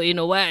battle in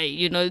a way,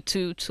 you know,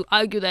 to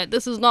argue that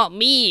this is not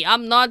me,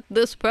 I'm not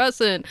this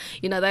person,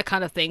 you know, that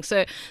kind of thing.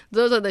 So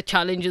those are the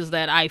challenges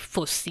that I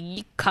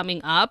foresee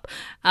coming up.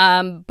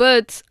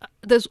 But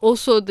there's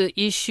also the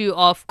issue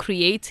of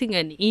creating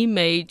an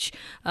image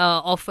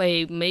of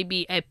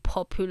maybe a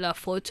popular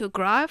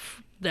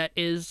photograph that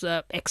is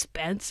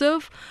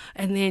expensive,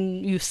 and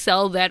then you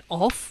sell that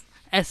off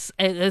as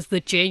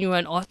the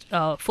genuine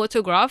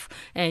photograph,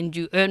 and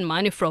you earn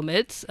money from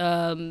it,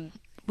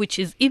 which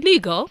is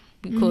illegal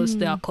because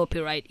there are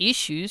copyright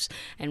issues.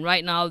 And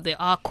right now there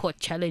are court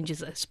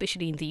challenges,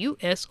 especially in the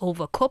US,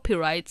 over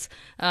copyrights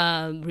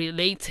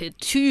related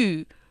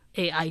to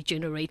AI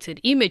generated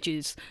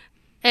images.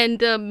 And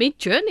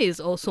Midjourney is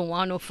also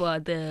one of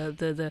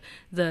the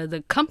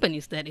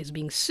companies that is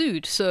being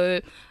sued.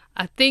 So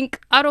I think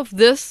out of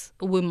this,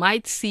 we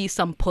might see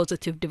some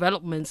positive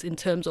developments in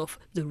terms of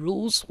the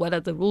rules. What are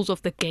the rules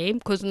of the game?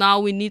 Because now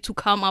we need to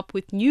come up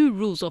with new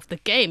rules of the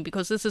game,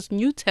 because this is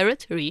new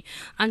territory,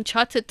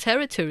 uncharted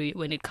territory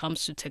when it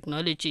comes to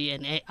technology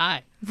and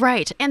AI.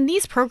 Right. And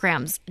these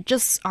programs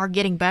just are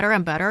getting better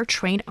and better,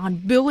 trained on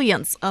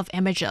billions of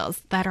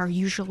images that are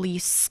usually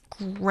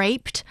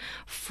scraped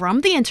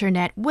from the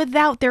internet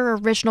without their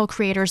original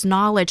creator's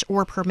knowledge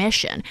or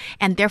permission.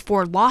 And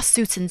therefore,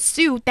 lawsuits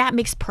ensue. That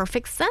makes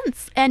perfect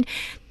sense.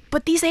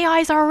 But these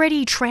AIs are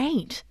already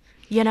trained,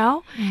 you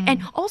know?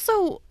 And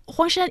also,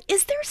 Huang Shan,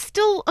 is there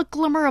still a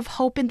glimmer of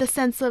hope in the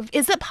sense of,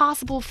 is it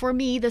possible for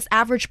me, this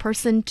average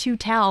person, to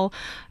tell,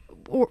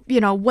 or, you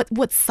know,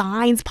 what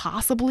signs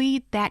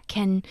possibly that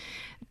can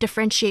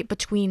differentiate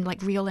between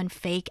like real and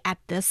fake at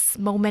this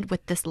moment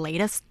with this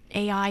latest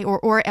AI?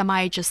 Or am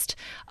I just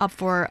up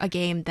for a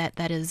game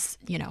that is,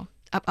 you know,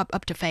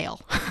 up to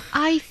fail?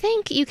 I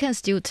think you can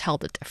still tell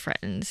the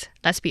difference.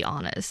 Let's be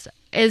honest.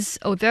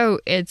 Although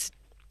it's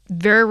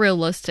very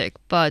realistic,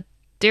 but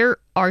there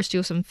are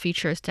still some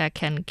features that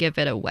can give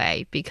it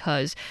away,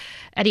 because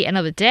at the end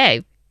of the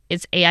day,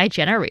 it's AI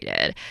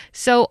generated.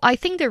 So I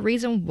think the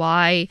reason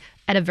why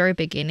at the very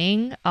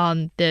beginning,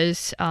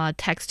 this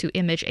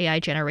text-to-image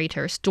AI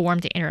generator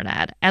stormed the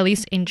internet, at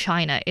least in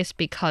China, is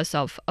because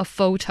of a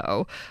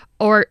photo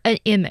or an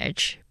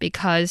image,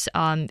 because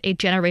it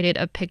generated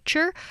a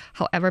picture.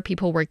 However,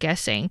 people were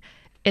guessing,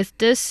 is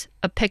this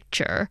a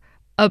picture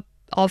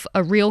of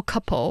a real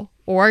couple,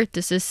 or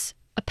this is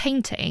a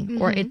painting,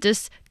 or is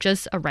this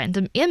just a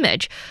random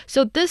image?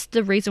 So this is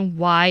the reason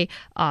why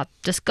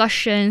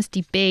discussions,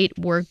 debate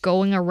were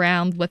going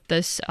around with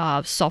this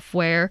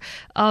software.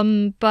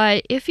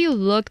 But if you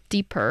look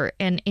deeper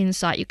and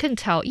inside, you can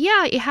tell,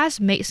 yeah, it has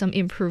made some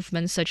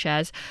improvements, such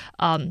as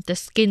the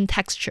skin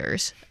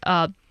textures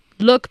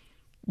look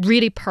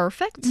really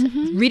perfect,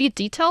 really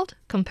detailed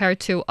compared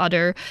to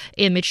other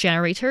image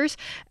generators,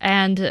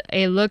 and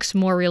it looks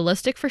more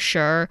realistic for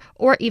sure.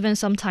 Or even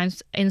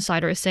sometimes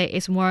insiders say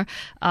it's more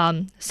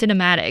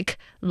cinematic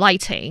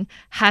lighting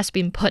has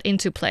been put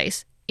into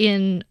place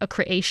in a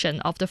creation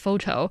of the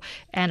photo,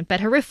 and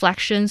better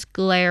reflections,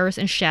 glares,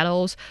 and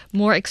shadows,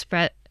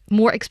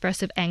 more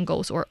expressive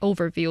angles or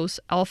overviews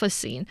of a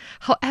scene.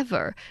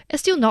 However,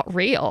 it's still not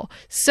real.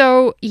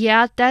 So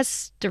yeah,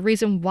 that's the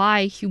reason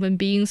why human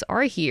beings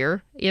are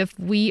here. If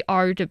we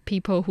are the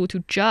people who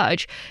to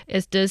judge,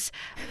 is this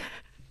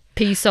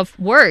piece of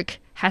work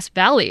has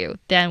value,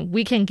 then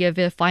we can give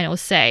it a final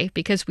say,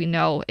 because we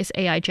know it's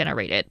AI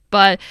generated.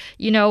 But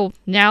you know,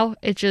 now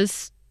it's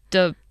just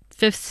the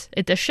 5th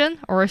edition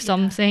or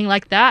something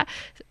like that.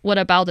 What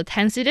about the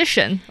 10th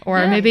edition,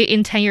 or maybe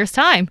in 10 years'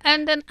 time?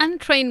 And an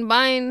untrained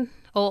mind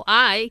or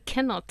eye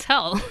cannot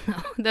tell.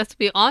 Let's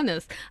be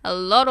honest. A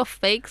lot of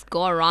fakes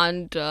go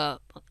around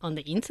on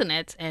the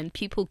internet, and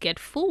people get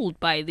fooled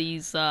by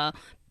these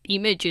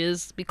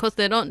images because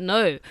they don't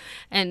know.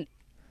 And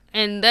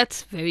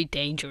that's very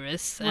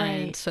dangerous. Right.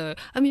 And so,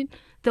 I mean,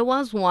 there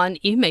was one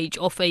image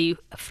of a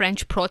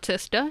French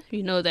protester.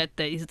 You know that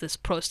there is this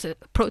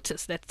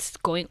protest that's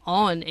going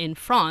on in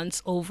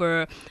France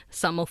over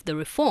some of the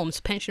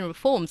pension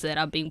reforms that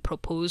are being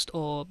proposed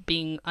or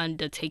being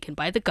undertaken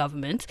by the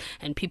government,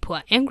 and people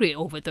are angry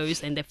over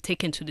those, and they've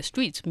taken to the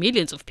streets,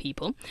 millions of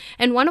people.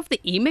 And one of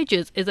the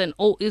images is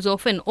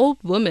of an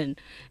old woman.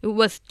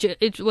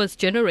 It was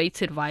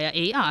generated via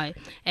AI,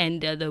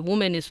 and the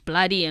woman is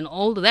bloody and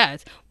all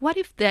that. What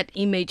if that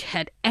image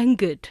had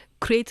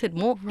created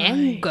more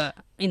anger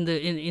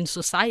in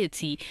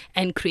society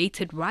and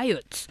created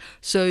riots?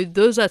 So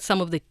those are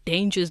some of the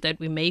dangers that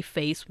we may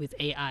face with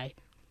AI.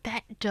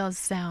 That does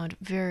sound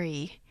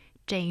very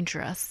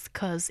dangerous,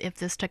 because if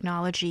this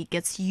technology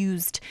gets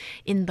used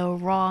in the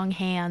wrong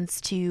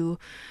hands to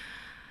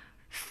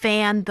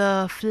fan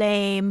the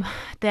flame,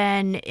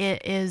 then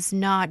it is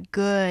not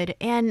good.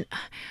 And,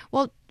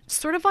 well,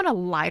 sort of on a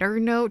lighter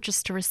note,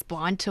 just to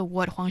respond to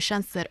what Huang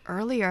Shan said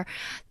earlier,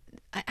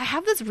 I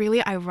have this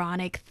really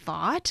ironic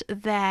thought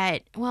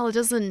that, well, it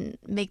doesn't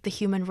make the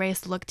human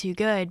race look too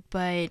good,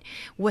 but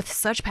with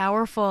such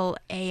powerful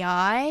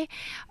AI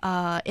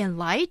in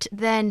light,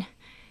 then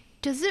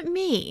does it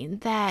mean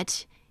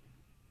that,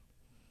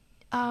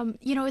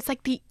 you know, it's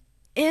like the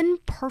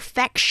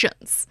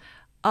imperfections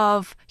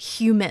of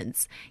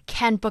humans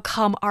can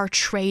become our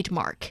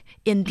trademark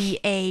in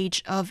the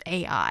age of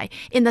AI.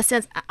 In the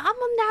sense, I'm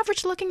an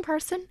average looking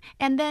person,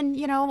 and then,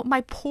 my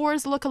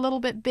pores look a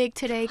little bit big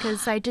today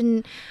because I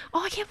can't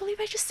believe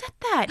I just said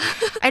that.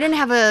 I didn't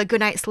have a good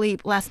night's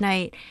sleep last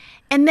night.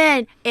 And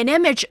then an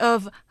image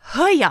of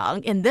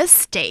Heyang in this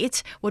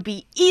state would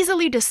be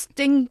easily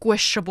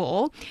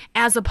distinguishable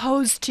as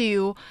opposed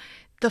to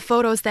the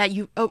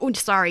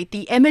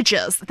the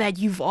images that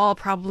you've all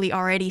probably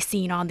already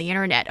seen on the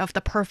internet of the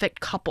perfect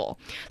couple.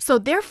 So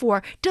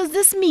therefore, does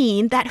this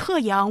mean that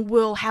Heyang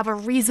will have a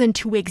reason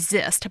to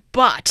exist?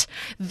 But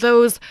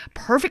those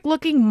perfect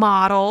looking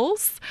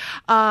models,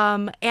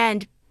 models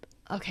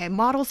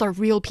are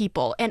real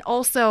people. And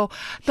also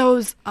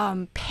those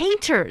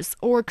painters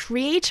or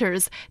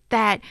creators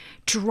that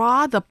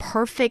draw the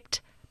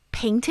perfect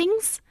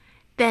paintings,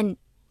 then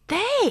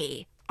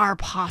they are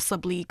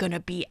possibly going to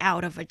be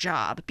out of a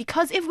job.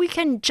 Because if we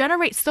can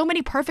generate so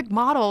many perfect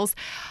models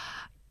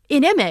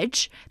in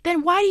image,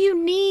 then why do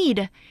you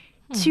need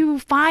to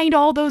find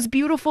all those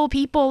beautiful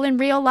people in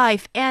real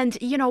life? And,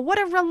 what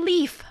a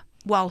relief.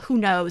 Well, who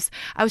knows?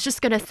 I was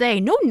just going to say,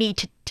 no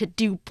need to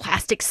do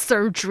plastic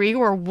surgery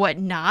or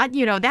whatnot.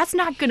 That's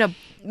not going to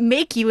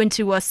make you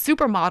into a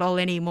supermodel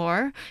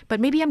anymore. But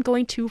maybe I'm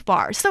going too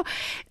far. So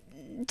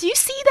do you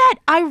see that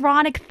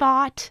ironic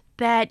thought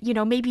that,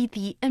 maybe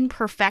the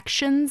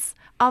imperfections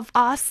of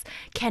us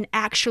can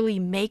actually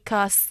make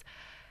us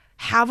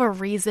have a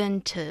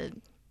reason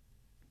to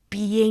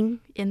being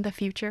in the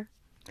future?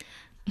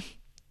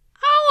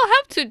 I'll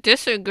have to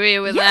disagree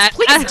with that.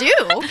 Yes, please do.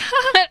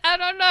 I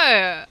don't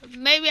know.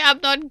 Maybe I'm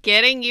not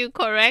getting you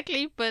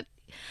correctly, but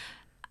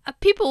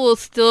people will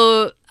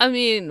still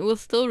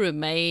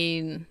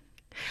remain.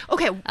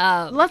 Okay,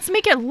 let's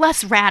make it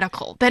less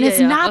radical. Then it's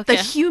not the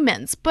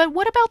humans. But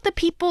what about the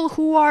people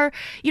who are,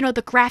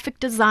 the graphic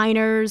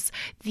designers,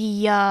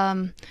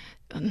 the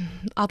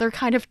other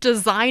kind of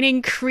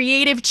designing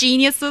creative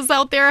geniuses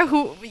out there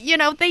who,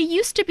 they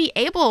used to be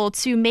able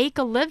to make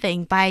a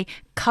living by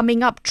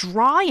coming up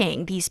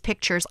drawing these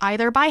pictures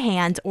either by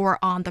hand or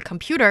on the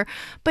computer.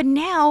 But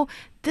now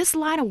this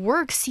line of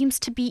work seems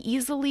to be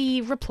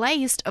easily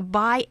replaced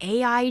by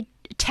AI,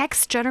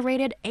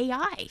 text-generated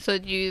AI. So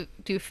do you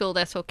feel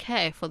that's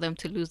okay for them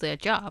to lose their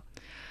job,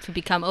 to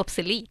become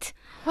obsolete?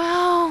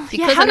 Well,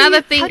 because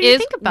another thing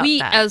is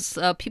we as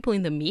people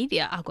in the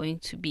media are going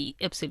to be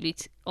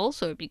obsolete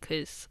also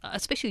because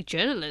especially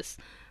journalists.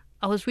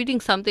 I was reading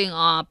something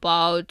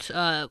about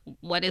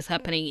what is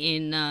happening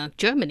in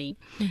Germany.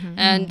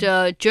 And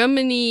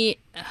Germany,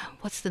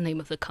 what's the name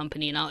of the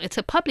company now? It's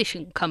a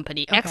publishing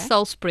company,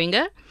 Axel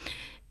Springer.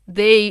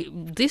 They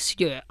this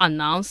year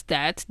announced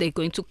that they're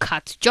going to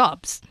cut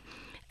jobs.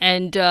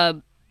 And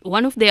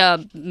one of their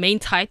main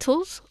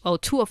titles, or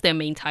two of their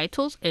main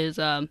titles, is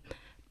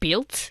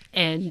Built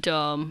and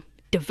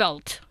De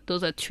Welt.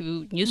 Those are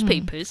two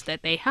newspapers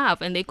that they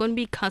have, and they're going to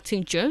be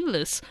cutting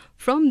journalists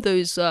from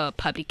those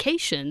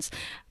publications.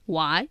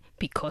 Why?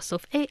 Because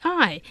of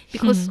AI.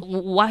 Because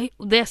why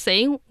they're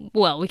saying,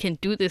 well, we can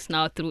do this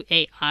now through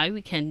AI.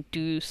 We can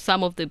do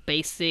some of the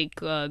basic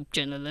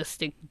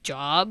journalistic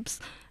jobs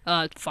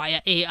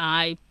via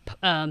AI,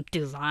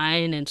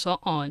 design and so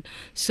on.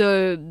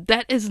 So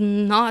that does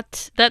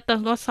not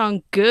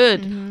sound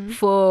good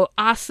for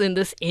us in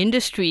this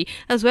industry,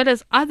 as well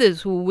as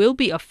others who will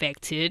be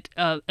affected,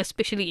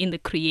 especially in the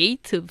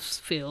creative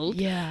field.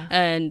 Yeah.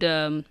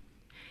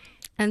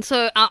 And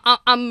so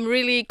I'm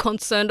really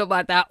concerned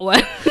about that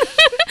one.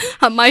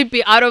 I might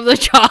be out of the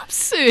job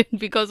soon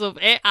because of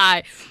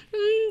AI.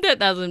 That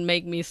doesn't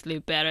make me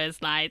sleep better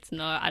at night.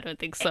 No, I don't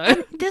think so.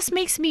 And this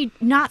makes me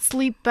not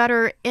sleep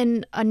better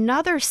in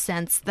another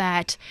sense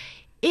that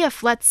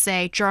if, let's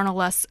say,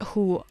 journalists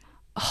who...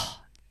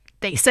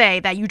 they say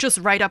that you just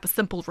write up a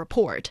simple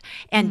report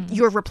and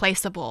you're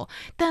replaceable.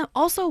 Then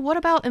also, what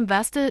about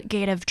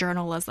investigative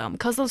journalism?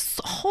 Because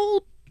this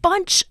whole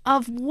bunch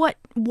of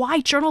why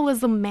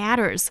journalism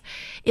matters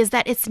is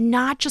that it's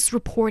not just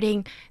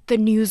reporting the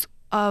news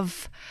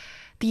of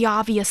the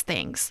obvious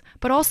things,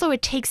 but also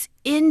it takes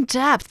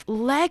in-depth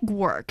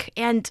legwork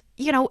and,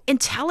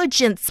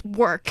 intelligence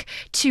work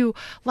to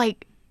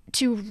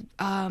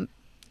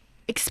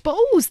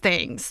expose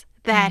things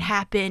that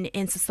happen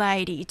in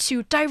society,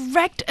 to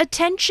direct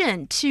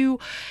attention to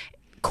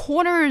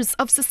corners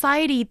of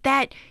society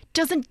that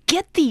doesn't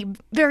get the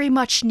very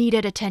much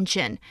needed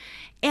attention.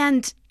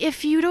 And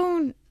if you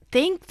don't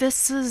think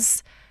this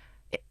is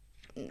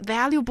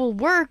valuable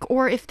work,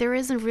 or if there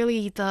isn't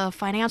really the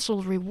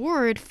financial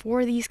reward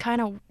for these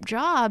kind of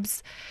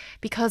jobs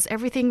because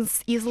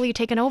everything's easily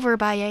taken over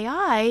by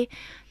AI,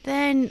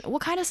 then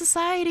what kind of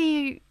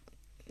society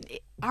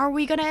are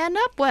we going to end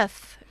up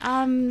with?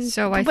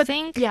 I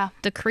think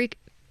the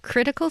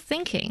critical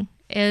thinking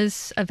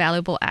is a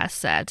valuable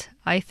asset.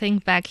 I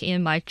think back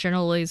in my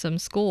journalism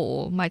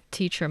school, my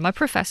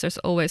professors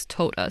always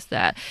told us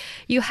that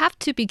you have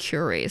to be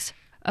curious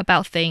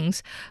about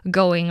things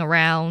going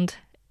around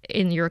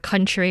in your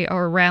country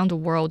or around the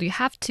world, you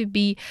have to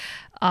be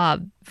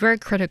very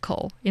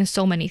critical in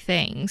so many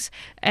things.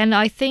 And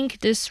I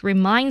think this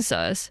reminds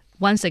us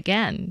once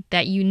again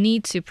that you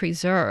need to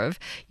preserve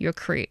your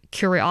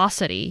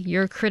curiosity,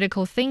 your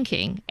critical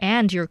thinking,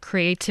 and your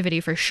creativity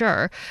for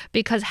sure,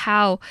 because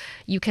how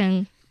you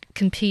can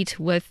compete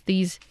with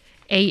these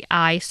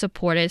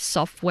AI-supported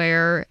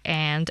software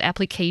and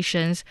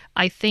applications,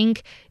 I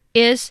think,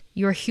 is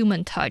your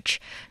human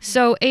touch.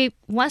 So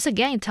once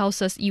again, it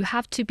tells us you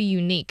have to be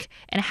unique,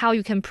 and how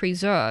you can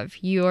preserve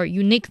your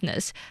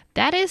uniqueness.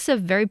 That is a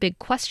very big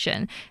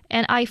question.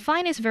 And I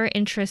find it's very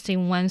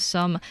interesting when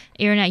some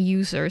internet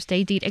users,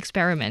 they did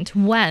experiment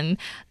when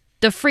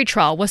the free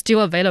trial was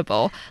still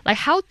available, like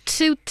how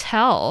to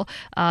tell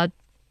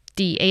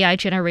the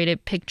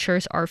AI-generated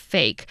pictures are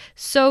fake.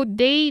 So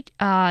they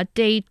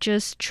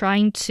just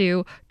trying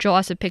to draw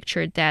us a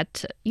picture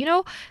that,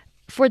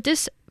 for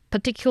this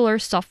particular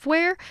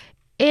software,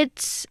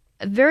 it's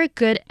very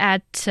good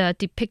at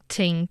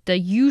depicting the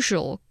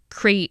usual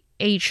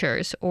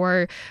creatures,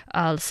 or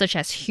such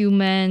as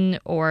human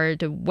or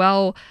the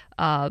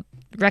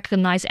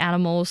recognized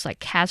animals like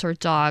cats or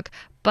dog.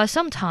 But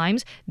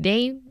sometimes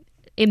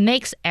it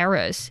makes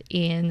errors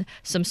in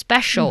some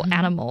special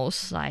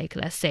animals, like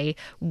let's say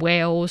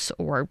whales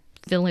or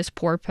Finland's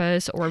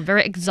porpoise or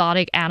very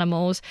exotic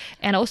animals.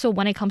 And also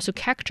when it comes to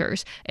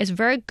characters, it's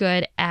very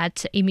good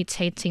at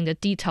imitating the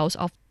details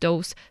of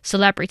those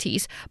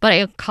celebrities. But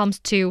it comes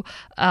to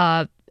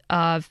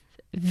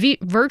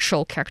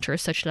virtual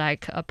characters, such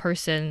like a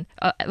person,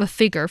 a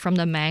figure from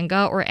the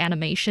manga or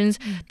animations,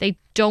 they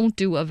don't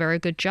do a very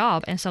good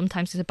job. And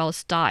sometimes it's about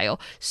style.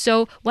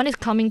 So when it's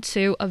coming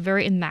to a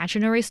very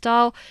imaginary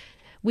style,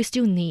 we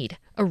still need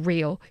a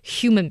real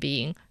human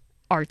being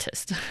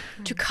artist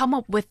to come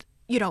up with,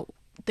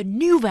 the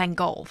new Van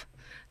Gogh,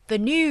 the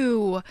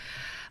new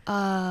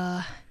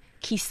Kisama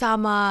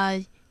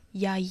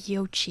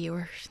Yayochi,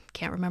 or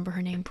can't remember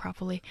her name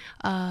properly.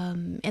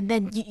 And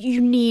then you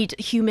need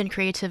human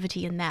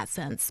creativity in that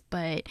sense.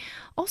 But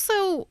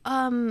also,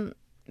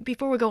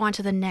 before we go on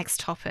to the next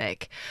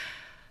topic,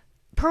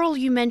 Pearl,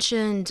 you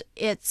mentioned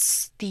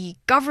it's the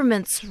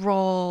government's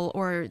role,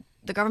 or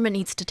the government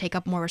needs to take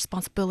up more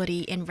responsibility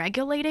in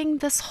regulating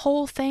this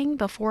whole thing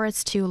before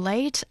it's too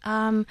late.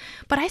 But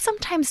I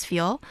sometimes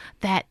feel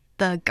that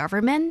the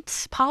government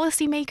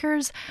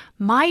policymakers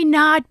might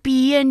not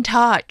be in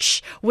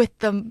touch with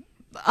the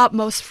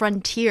utmost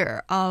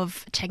frontier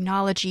of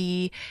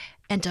technology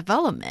and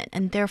development.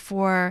 And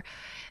therefore,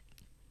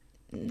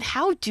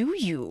 how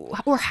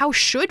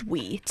should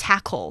we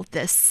tackle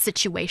this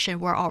situation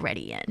we're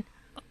already in?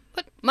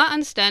 But my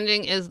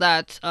understanding is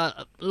that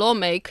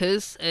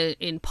lawmakers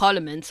in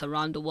parliaments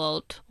around the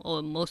world,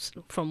 or most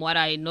from what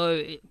I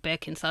know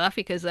back in South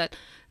Africa, is that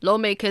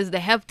lawmakers, they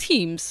have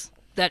teams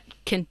that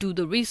can do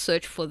the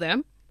research for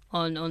them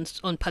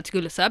on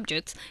particular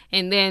subjects,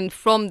 and then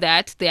from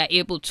that they are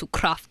able to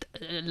craft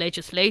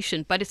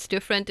legislation. But it's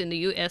different in the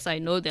US. I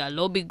know there are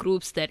lobby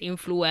groups that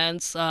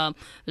influence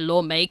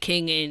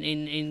lawmaking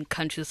in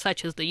countries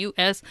such as the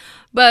US,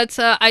 but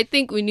I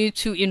think we need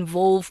to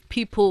involve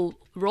people,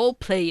 role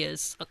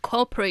players,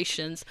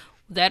 corporations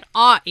that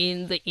are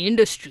in the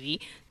industry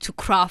to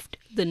craft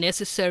the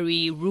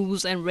necessary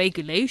rules and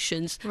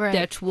regulations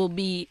that will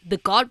be the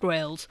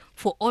guardrails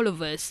for all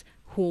of us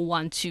who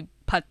want to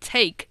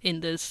partake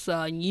in this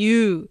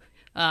new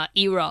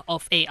era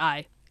of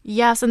AI.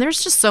 Yes, and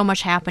there's just so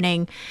much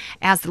happening,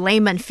 as the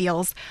layman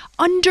feels,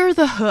 under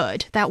the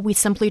hood that we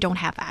simply don't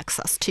have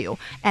access to.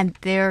 And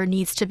there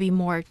needs to be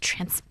more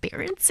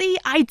transparency,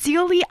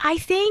 ideally, I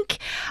think.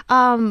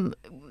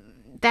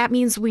 That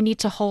means we need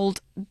to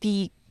hold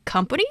the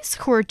companies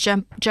who are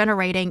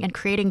generating and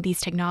creating these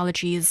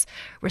technologies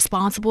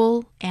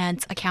responsible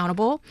and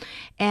accountable.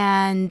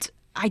 And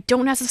I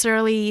don't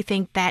necessarily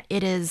think that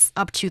it is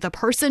up to the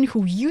person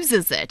who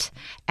uses it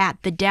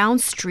at the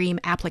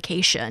downstream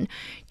application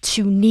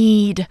to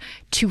need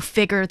to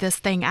figure this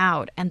thing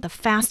out. And the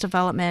fast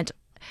development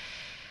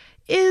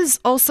is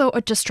also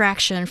a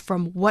distraction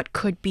from what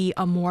could be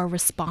a more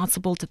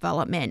responsible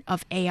development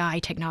of AI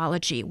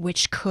technology,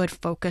 which could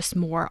focus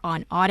more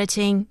on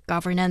auditing,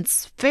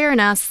 governance,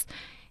 fairness,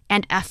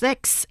 and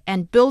ethics,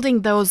 and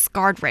building those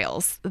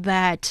guardrails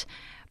that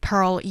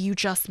Pearl, you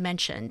just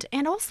mentioned.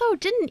 And also,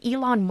 didn't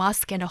Elon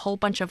Musk and a whole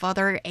bunch of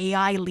other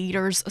AI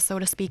leaders, so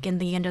to speak, in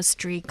the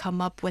industry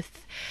come up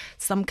with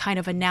some kind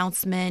of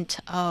announcement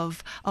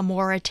of a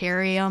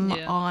moratorium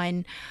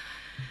on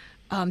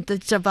the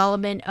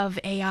development of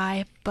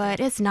AI? But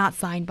it's not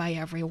signed by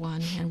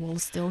everyone, and we'll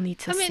still need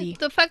to see. I mean,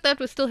 the fact that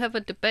we still have a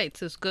debate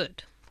is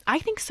good. I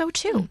think so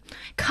too.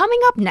 Coming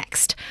up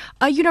next,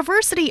 a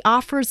university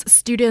offers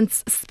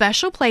students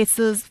special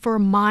places for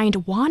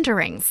mind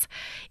wanderings.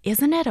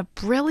 Isn't it a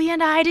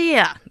brilliant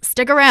idea?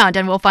 Stick around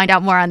and we'll find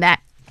out more on that.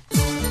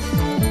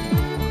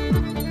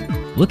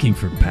 Looking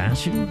for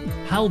passion?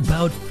 How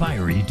about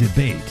fiery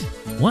debate?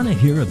 Want to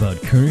hear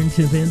about current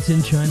events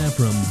in China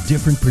from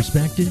different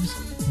perspectives?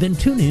 Then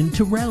tune in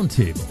to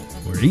Roundtable,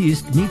 where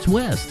East meets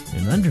West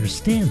and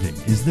understanding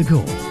is the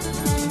goal.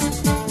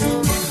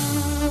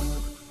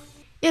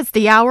 It's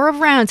the hour of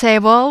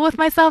Roundtable with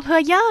myself,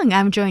 Heyang.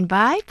 I'm joined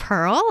by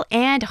Pearl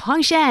and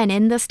Huang Shan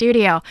in the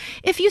studio.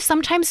 If you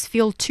sometimes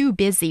feel too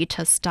busy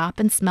to stop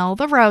and smell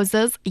the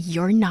roses,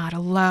 you're not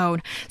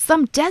alone.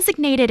 Some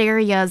designated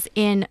areas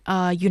in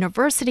a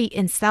university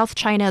in South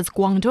China's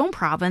Guangdong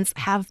province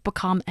have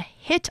become a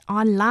hit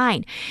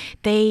online.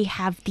 They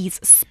have these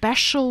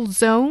special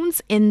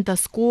zones in the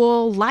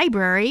school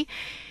library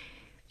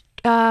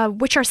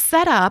which are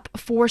set up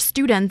for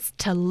students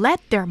to let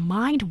their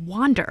mind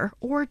wander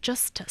or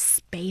just to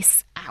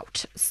space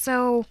out.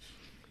 So,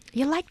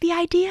 you like the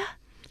idea?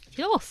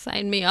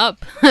 Sign me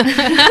up.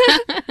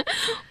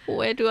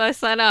 Where do I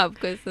sign up?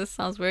 Because this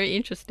sounds very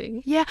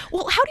interesting. Yeah.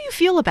 Well, how do you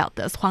feel about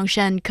this, Huang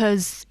Shan?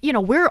 Because,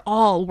 we're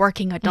all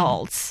working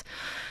adults.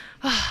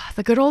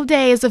 The good old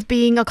days of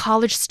being a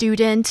college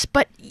student.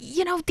 But,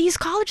 these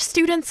college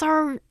students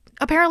are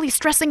apparently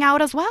stressing out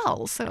as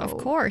well. So of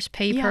course,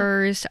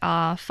 papers,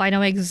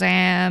 final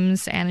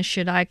exams, and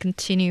should I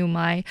continue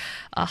my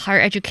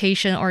higher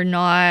education or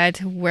not?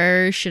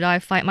 Where should I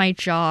find my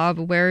job?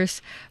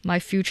 Where's my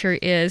future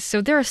is? So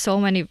there are so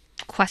many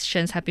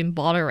questions have been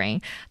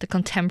bothering the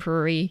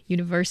contemporary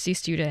university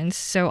students.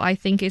 So I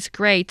think it's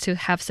great to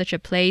have such a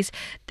place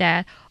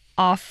that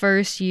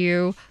offers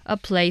you a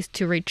place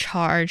to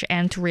recharge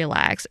and to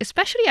relax.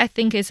 Especially, I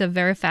think it's a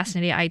very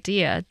fascinating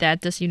idea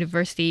that this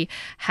university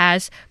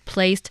has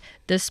placed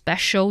this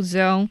special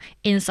zone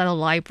inside the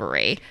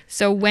library.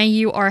 So when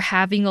you are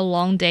having a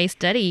long day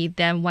study,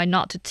 then why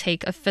not to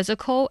take a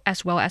physical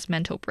as well as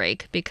mental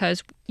break?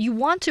 Because you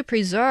want to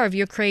preserve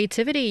your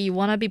creativity, you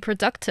want to be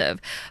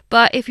productive.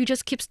 But if you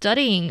just keep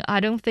studying,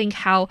 I don't think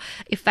how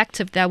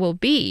effective that will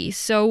be.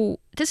 So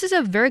this is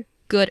a very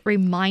good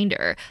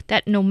reminder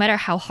that no matter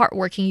how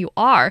hardworking you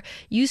are,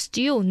 you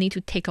still need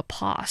to take a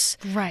pause.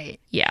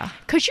 Right. Yeah.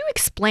 Could you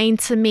explain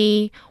to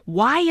me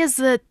why is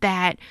it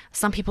that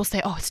some people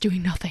say, oh, it's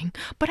doing nothing,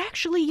 but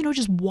actually,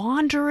 just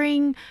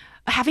wandering,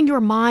 having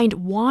your mind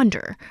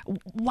wander?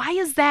 Why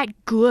is that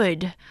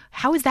good?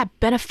 How is that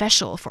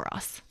beneficial for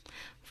us?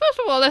 First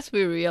of all, let's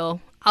be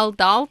real.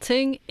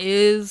 Adulting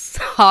is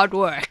hard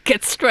work.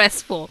 It's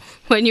stressful.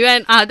 When you're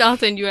an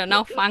adult and you are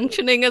now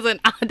functioning as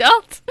an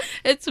adult,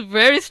 it's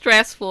very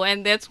stressful.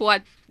 And that's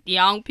what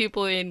young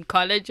people in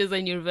colleges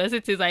and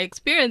universities are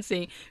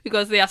experiencing,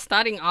 because they are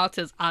starting out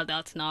as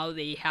adults now.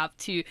 They have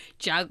to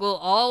juggle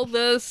all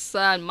this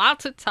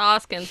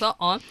multitask and so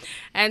on.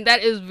 And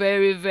that is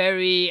very,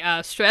 very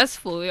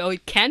stressful. Or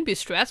it can be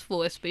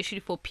stressful,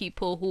 especially for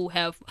people who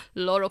have a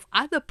lot of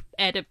other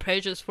added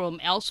pressures from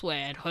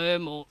elsewhere at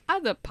home or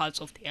other parts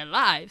of their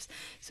lives.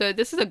 So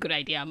this is a good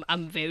idea.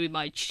 I'm very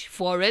much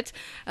for it.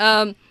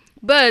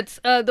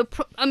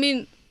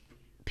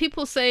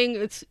 People saying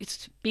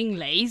it's being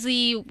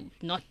lazy,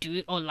 not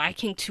doing or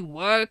liking to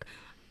work.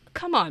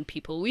 Come on,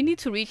 people. We need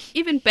to reach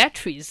even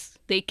batteries.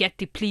 They get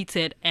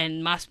depleted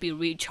and must be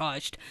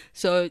recharged.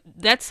 So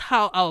that's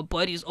how our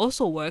bodies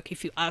also work.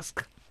 If you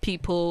ask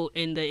people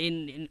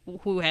in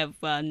who have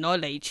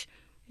knowledge.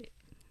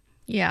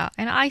 Yeah,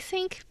 and I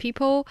think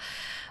people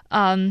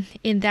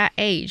in that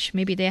age,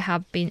 maybe they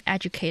have been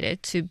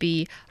educated to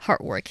be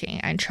hardworking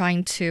and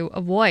trying to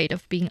avoid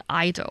of being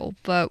idle.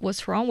 But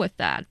what's wrong with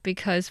that?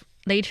 Because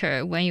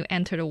later, when you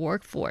enter the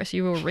workforce,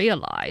 you will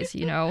realize,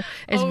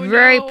 it's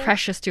very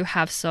precious to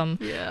have some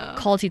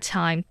quality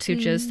time to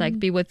just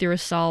be with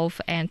yourself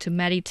and to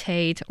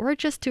meditate or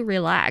just to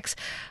relax.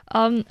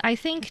 I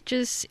think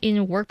just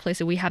in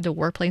workplaces, we have the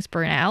workplace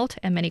burnout,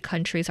 and many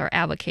countries are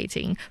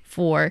advocating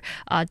for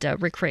the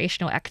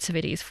recreational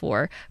activities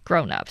for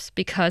grown-ups,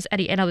 because at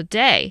the end of the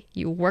day,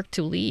 you work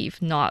to live,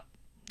 not,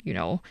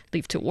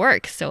 live to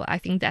work. So I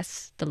think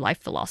that's the life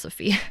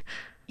philosophy.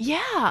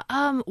 Yeah,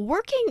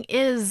 working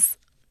is,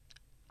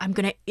 I'm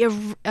going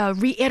to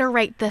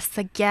reiterate this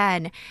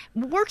again.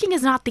 Working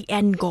is not the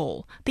end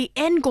goal. The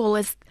end goal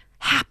is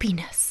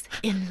happiness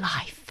in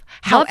life.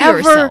 Love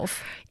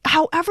yourself.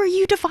 However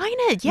you define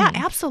it. Yeah,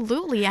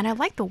 absolutely. And I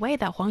like the way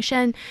that Huang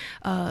Shan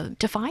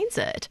defines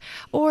it.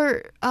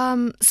 Or,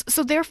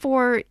 so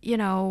therefore,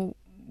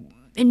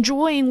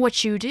 enjoying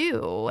what you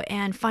do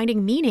and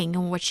finding meaning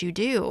in what you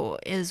do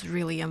is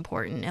really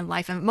important in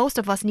life. And most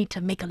of us need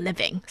to make a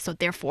living. So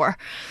therefore,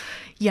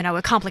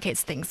 it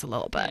complicates things a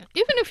little bit.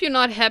 Even if you're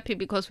not happy,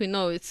 because we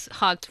know it's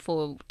hard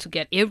to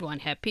get everyone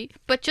happy,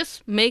 but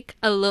just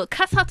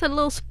cut out a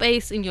little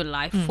space in your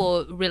life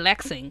for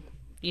relaxing,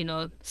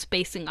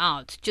 spacing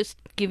out, just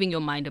giving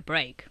your mind a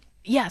break.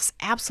 Yes,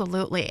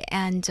 absolutely.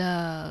 And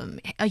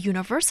a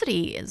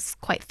university is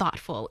quite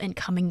thoughtful in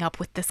coming up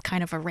with this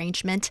kind of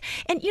arrangement.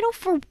 And,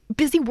 for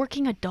busy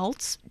working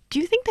adults, do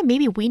you think that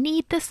maybe we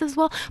need this as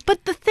well?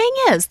 But the thing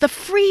is,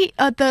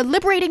 the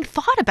liberating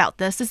thought about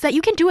this is that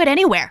you can do it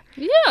anywhere.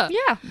 Yeah.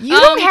 You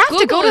don't have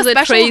to go to a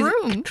special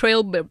room.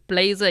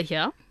 Trailblazer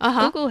here.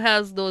 Google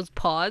has those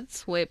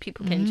pods where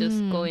people can just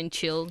go and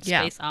chill,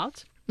 space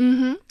out.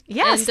 Mm-hmm.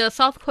 Yes. And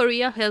South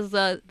Korea has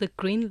the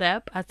Green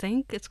Lab. I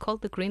think it's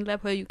called the Green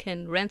Lab, where you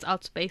can rent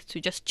out space to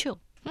just chill.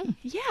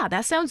 Yeah,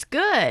 that sounds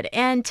good.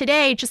 And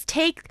today, just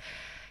take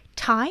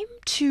time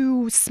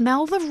to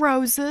smell the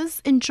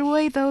roses,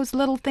 enjoy those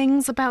little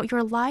things about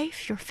your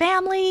life, your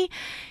family,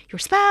 your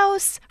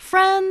spouse,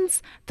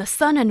 friends, the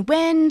sun and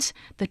wind,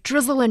 the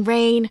drizzle and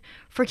rain.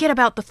 Forget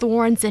about the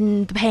thorns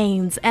and the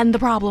pains and the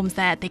problems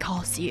that they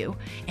cause you,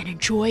 and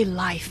enjoy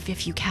life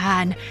if you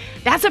can.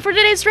 That's it for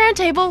today's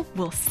Roundtable.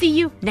 We'll see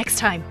you next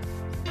time.